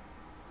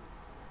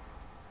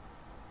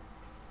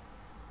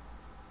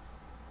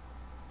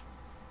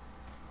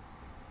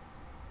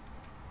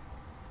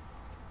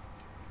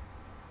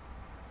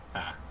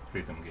Ah,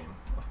 rhythm game,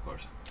 of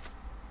course.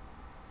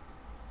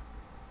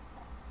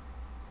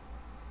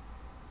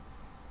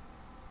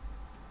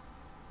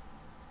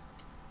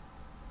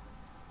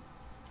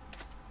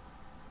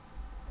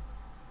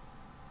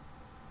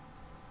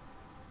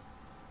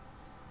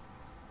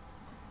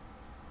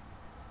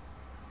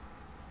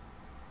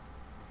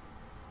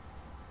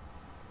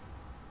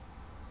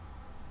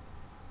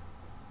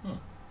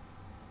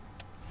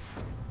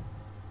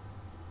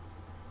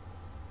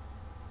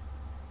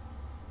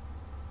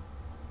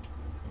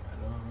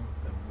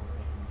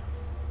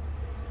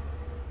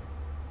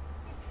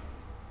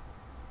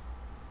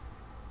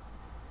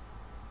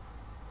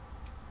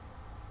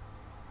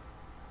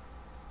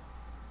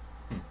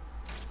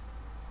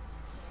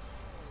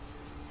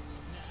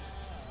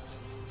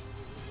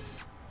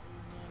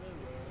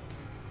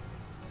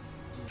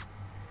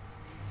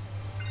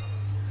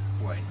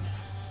 Why not?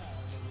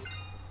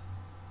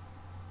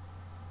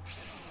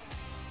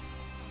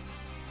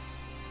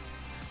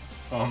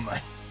 Oh my.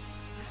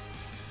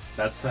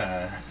 That's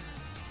a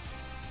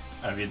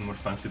bit more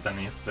fancy than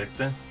I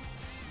expected.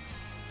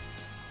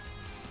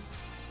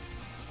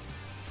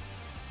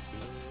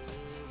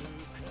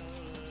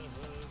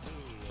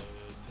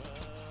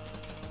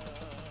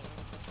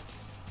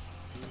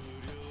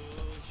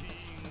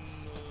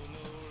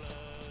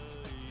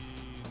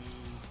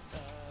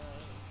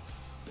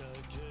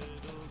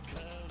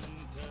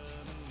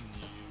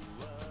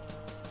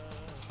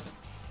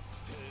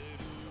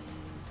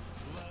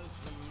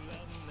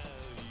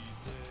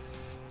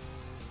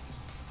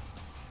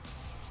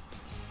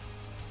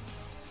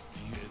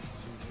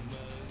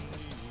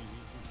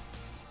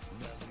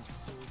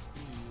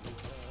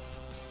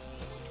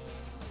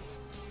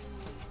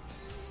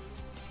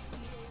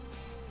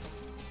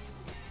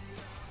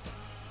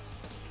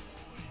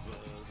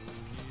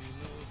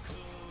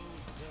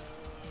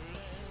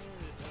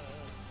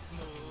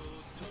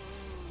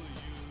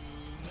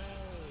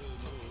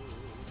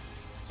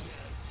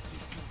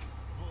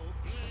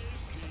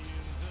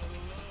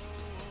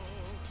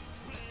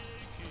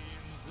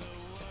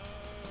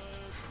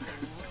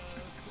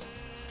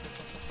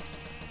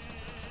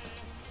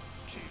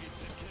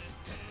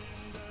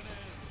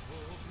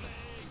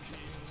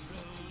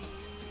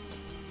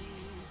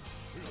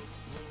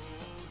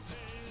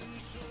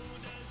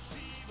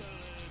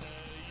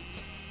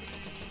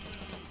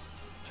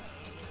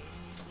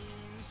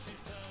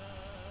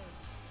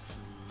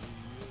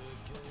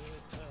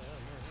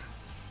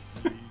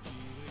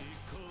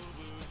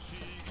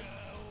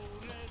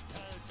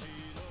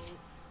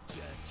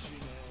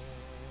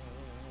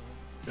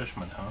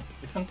 Judgment, huh?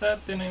 Isn't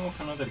that the name of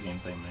another game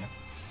I made?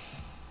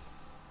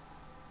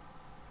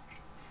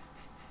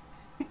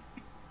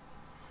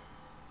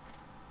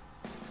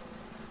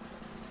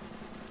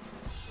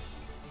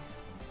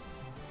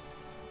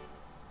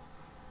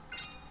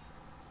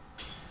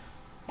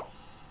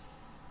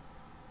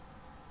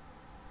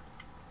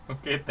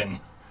 Okay then.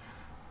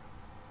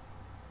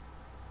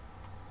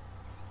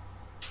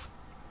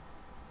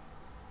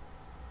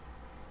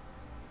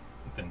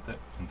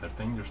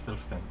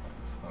 yourself 10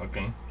 times.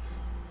 Okay.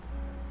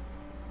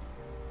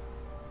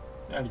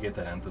 I'll get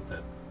around to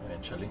that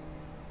eventually.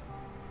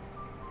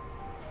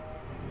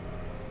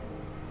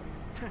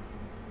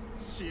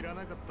 知ら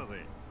なかった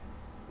ぜ。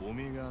お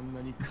めえがあん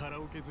なにカラ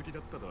オケ好きだ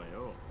ったとは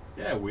よ。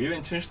Yeah, we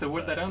even changed the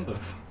world around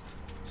us.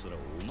 それ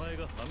はお前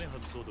がハメ外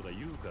そうとか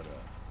言うから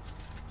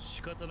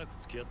仕方なく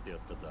付き合ってやっ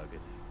ただけ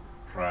で。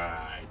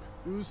Right.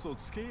 嘘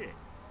つけ。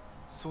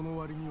その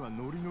割には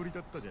ノリノリ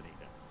だったじゃね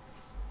えか。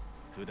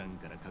普段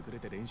から隠れ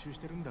て練習し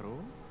てるんだろ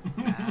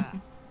う。なあ。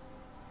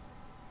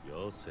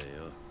よせ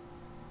よ。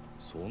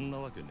そんな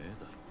わけねえ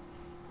だろ。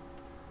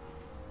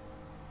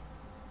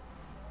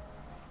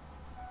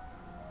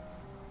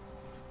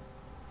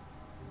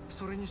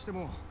それにして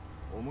も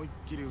思いっ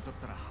きり歌っ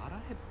たら腹減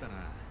ったな。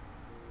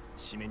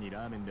締めに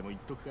ラーメンでも言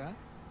っとくか。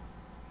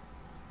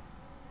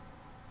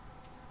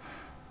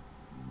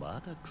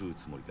まだ食う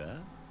つもりか？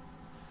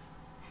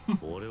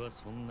俺は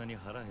そんなに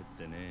腹減っ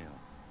てねえよ。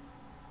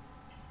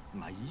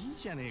まあいい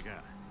じゃねえ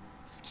か。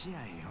付き合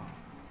えよ。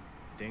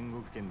天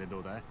国圏でど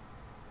うだ？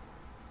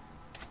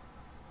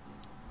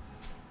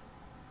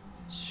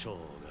しょう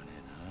がね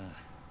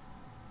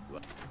えな。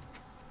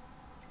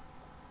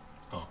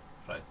Oh,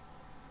 right.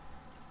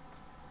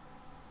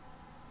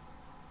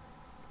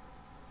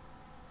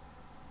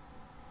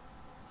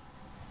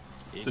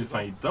 So if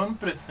I don't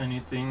press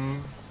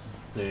anything,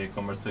 the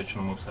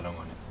conversation moves along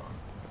on its own.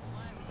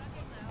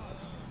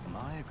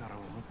 前から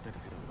思ってた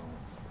けどよ、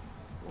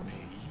おめえい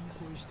い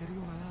声してる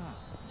よな。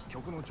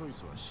曲のチョイ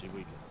スは渋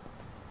いけ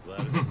ど。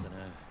悪かった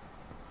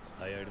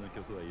な。流行りの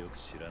曲はよく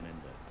知らねえ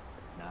ん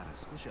だ。なら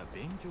少しは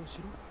勉強し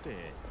ろっ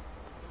て。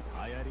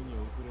流行りに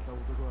遅れた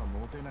男は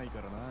モテない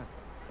からな。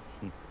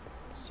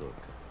そうか。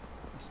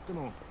つって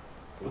も、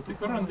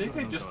男なんで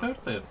かい、just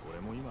started. 俺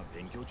も今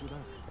勉強中だ。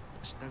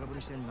知ったかぶ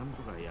りしてなん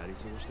とかやり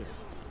過ごしてる。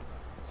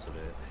それ、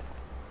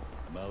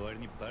周り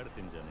にバレて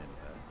んじゃねえの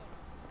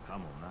か？か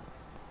もな。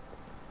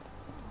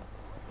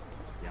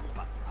やっ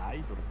ぱア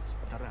イドルっつっ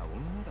たら女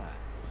だ。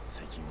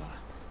最近は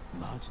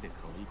マジで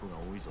可愛い子が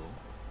多いぞ。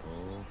お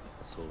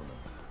お、そうなんだ。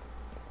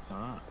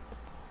あ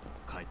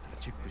あ、帰ったら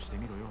チェックして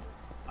みろよ。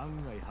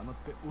案外ハマっ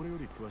て俺よ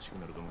り詳しく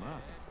なると思うな。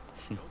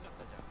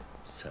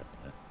さ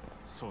あな。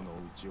そのう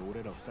ち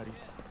俺ら二人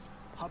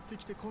8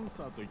匹でコン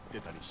サート行って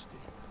たりして。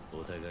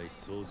お互い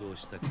想像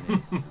したくねえ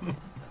っす。だな。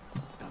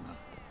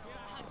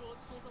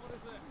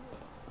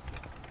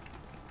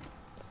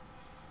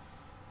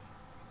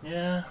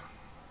Yeah.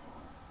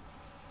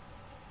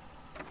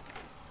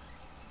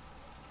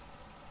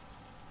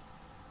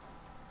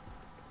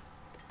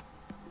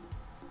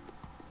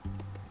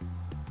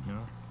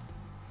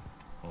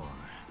おい、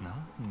な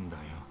んだ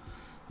よ。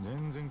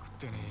全然食っ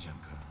てねえじゃん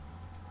か。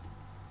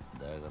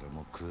だから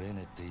もう食え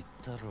ねえって言っ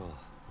たろ。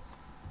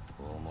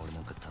大盛りな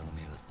んか頼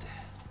みやがって。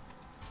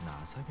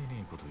情け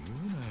ねえこと言う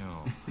な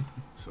よ。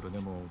それで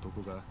も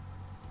男が。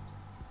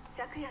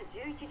昨夜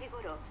11時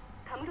頃、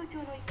カムロ町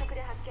の一角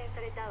で発見さ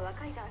れた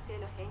若い男性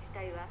の変死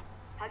体は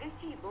激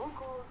しい暴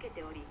行を受け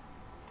ており、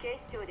警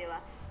視庁で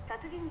は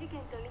殺人事件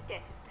とみ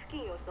て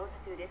付近を捜査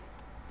中です。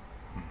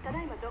た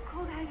だいま続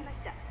報が入りまし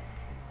た。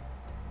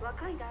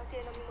若い男性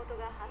の身元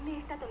が判明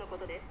したとのこ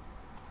とです。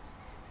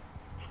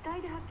死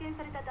体で発見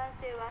された男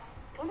性は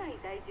都内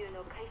在住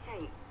の会社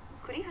員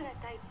栗原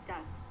太一さ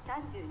ん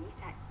32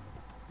歳。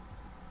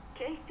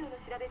警視庁の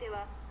調べで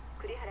は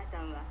栗原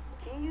さんは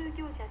金融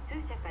業者数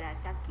社から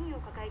借金を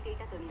抱えてい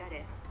たとみら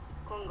れ、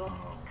今後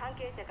関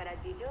係者から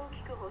事情を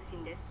聞く方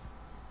針です。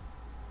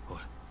おい、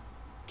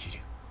桐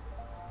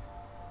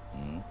生。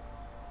ん？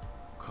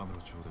カム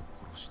ロ町で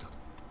殺したと。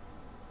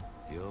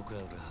よくあ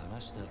る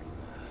話だろうが。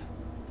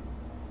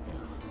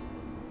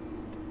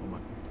お前、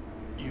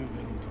夕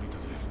べの取り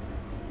立て、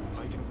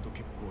相手のこと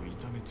結構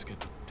痛めつけ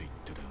たって言っ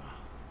てたよな。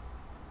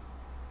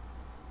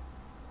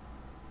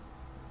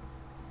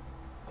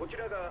こち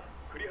らが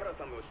栗原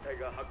さんの死体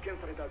が発見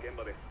された現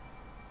場です。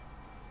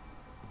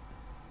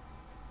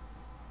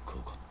こ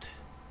こって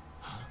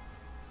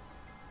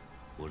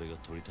俺が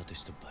取り立て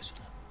した場所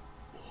だ。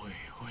おい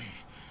おい、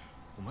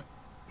お前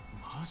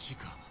マジ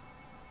か。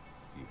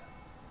いや、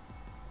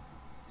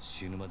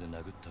死ぬまで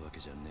殴ったわけ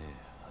じゃね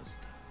えは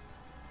ずだ。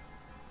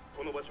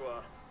この場所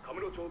はカ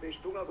ムロ町で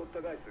人がごった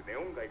返すネ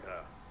オン街か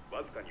ら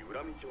わずかに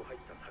裏道を入っ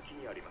た先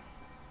にあります。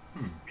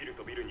ビル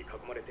とビルに囲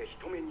まれて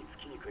人目につ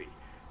きにくい、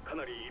か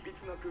なりいび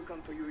つな空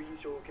間という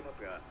印象を受けま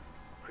すが、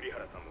栗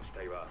原さんの死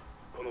体は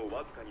この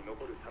わずかに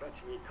残る更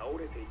地に倒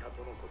れていた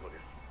とのことで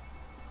す。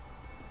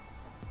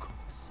こ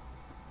いつ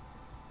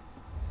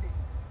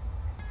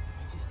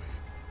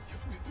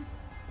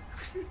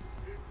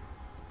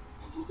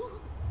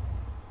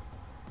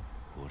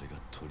俺が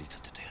取り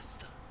立てたやつ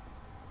だ。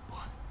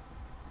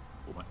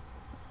お前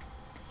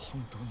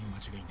本当に間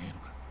違いねえの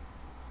か？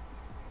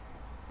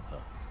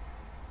は？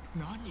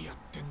何やっ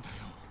てんだよ。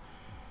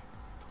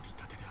取り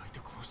立てで相手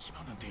殺しち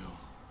まうなんてよ。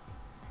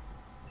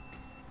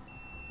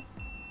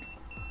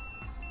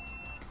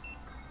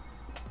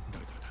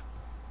誰からだ？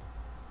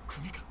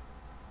組か？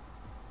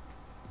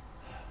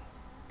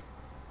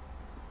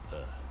ああ、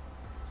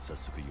早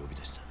速呼び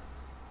出した。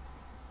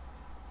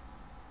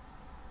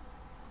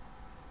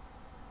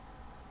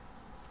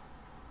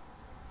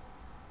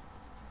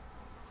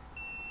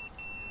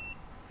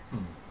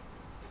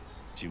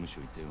務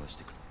所に電話し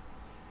てく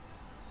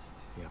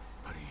れ。やっ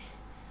ぱり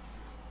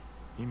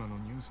今の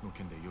ニュースの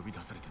件で呼び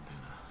出されてんだよ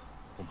な、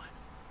お前。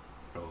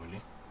Probably.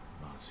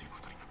 まずいこ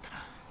とになったな。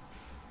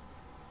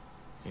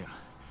いや、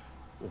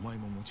お前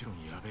ももちろ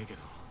んやべえけ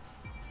ど、こ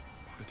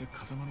れで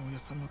風間のおやっ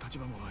さんの立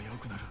場も危う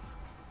くなる。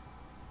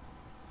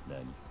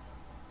何？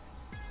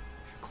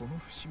この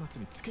不始末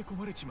につけ込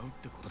まれちまうっ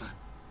てことだ。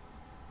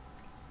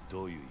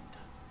どういう意味だ？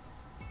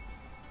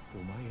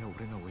お前や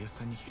俺がおやっ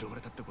さんに拾わ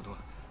れたってことは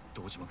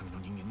堂島組の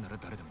人間なら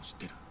誰でも知っ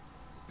てる。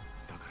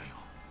だからよ、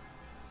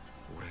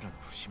俺らの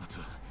不始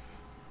末は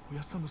お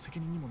やっさんの責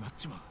任にもなっ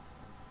ちまう。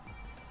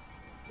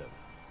だが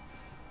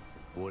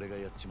俺が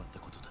やっちまった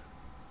ことだ。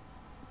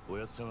お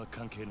やっさんは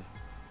関係ねえ。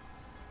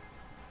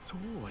そ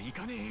うはい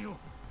かねえよ。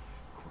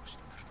殺し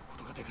となるとこ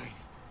とがでかい。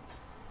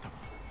多分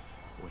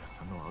おやっ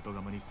さんの後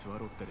釜に座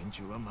ろうって連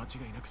中は間違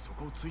いなくそ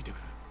こをついてく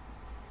る。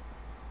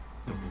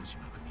堂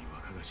島組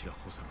若頭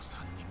補佐の3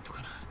人と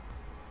かな。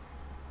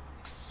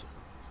くそ。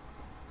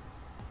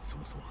そ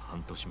もそも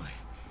半年前、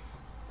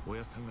お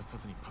やっさんがサ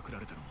ツにパクら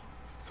れたのも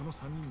その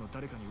3人の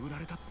誰かに売ら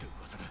れたって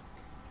噂だ。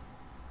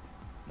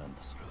なん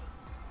だそれは。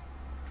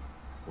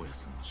おやっ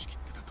さんの仕切っ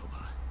てた賭場、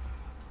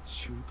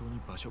周到に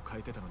場所変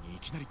えてたのにい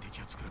きなり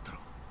摘発食らったろ。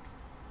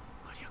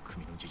ありゃ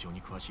組の事情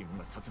に詳しい者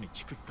がサツに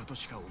チクったと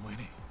しか思え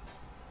ね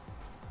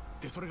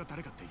え。でそれが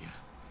誰かって言や、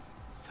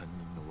3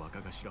人の若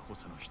頭補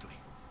佐の1人、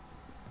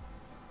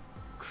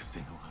ク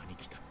ゼの兄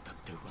貴だったっ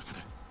て噂だ。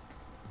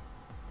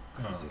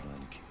クゼの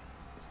兄貴が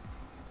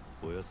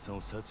おやっさん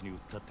をサツに売っ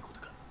たってこと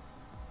か。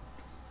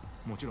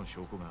もちろん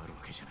証拠があるわ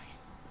けじゃない。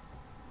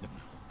でも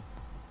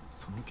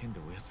その件で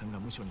おやっさんが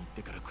無所に行っ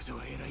てからクゼ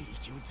はえらい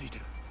勢いついて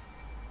る。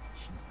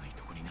火のない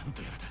とこになん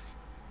とやらだ。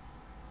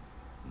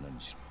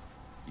何しろ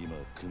今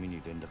は組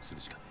に連絡す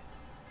るしかね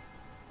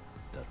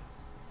えだ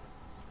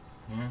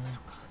ろ。そ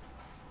っか、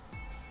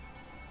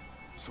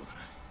そうだな。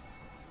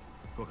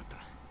分かった。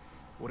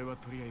俺は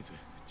とりあえず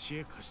知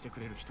恵貸してく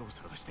れる人を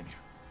探してみる。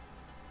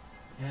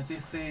Yeah,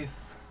 this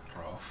is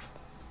rough.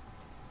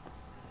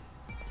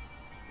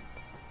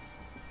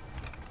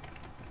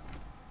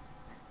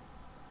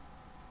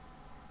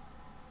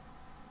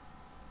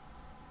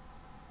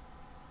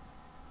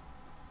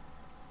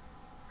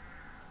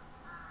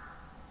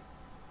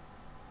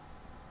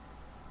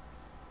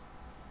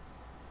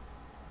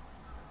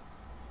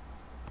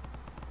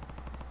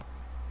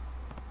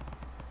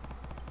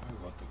 I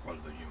got to call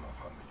the Jima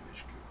family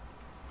HQ.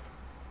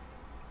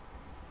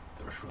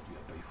 There should be a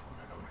payphone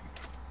around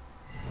here.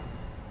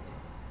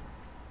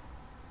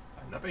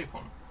 Find a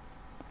payphone.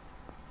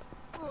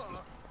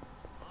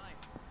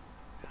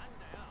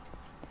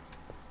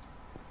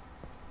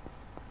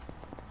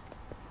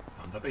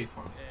 Found a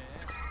payphone.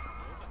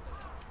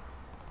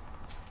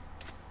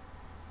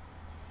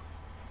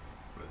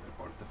 Better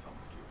call the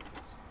family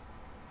office.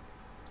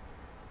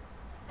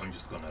 I'm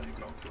just gonna be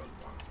grumpy old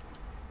one.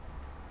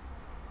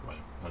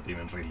 Well, not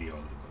even really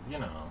old, but you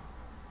know.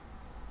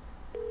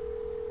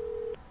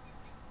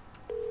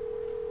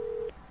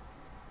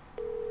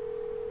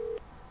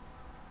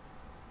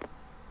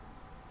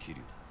桐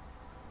生だ。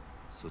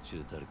そっち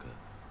で誰か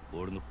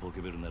俺のポ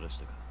ケベル鳴らし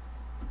たか？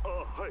あ、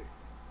はい。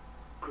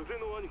クゼ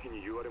の兄貴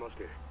に言われまし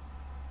て。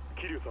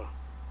桐生さん、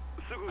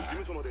すぐ事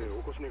務所までお越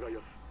し願い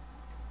やす。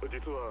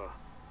実は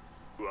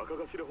若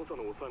頭補佐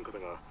のお三方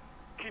が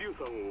桐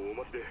生さんをお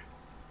待ちで。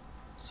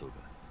そうか、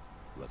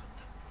わかっ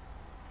た。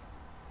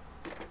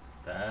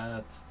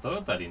That's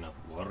totally not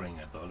worrying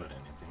at all or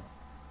anything.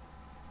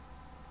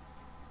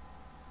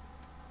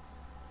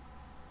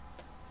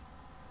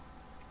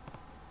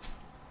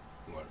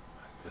 Well, I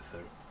guess I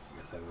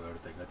better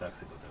take a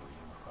taxi to the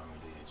Ojima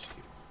family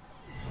HQ.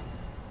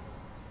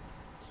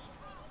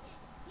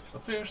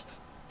 But first,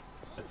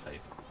 let's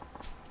save.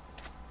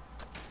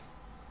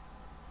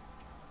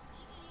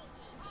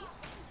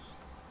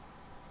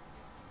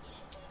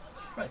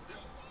 Right.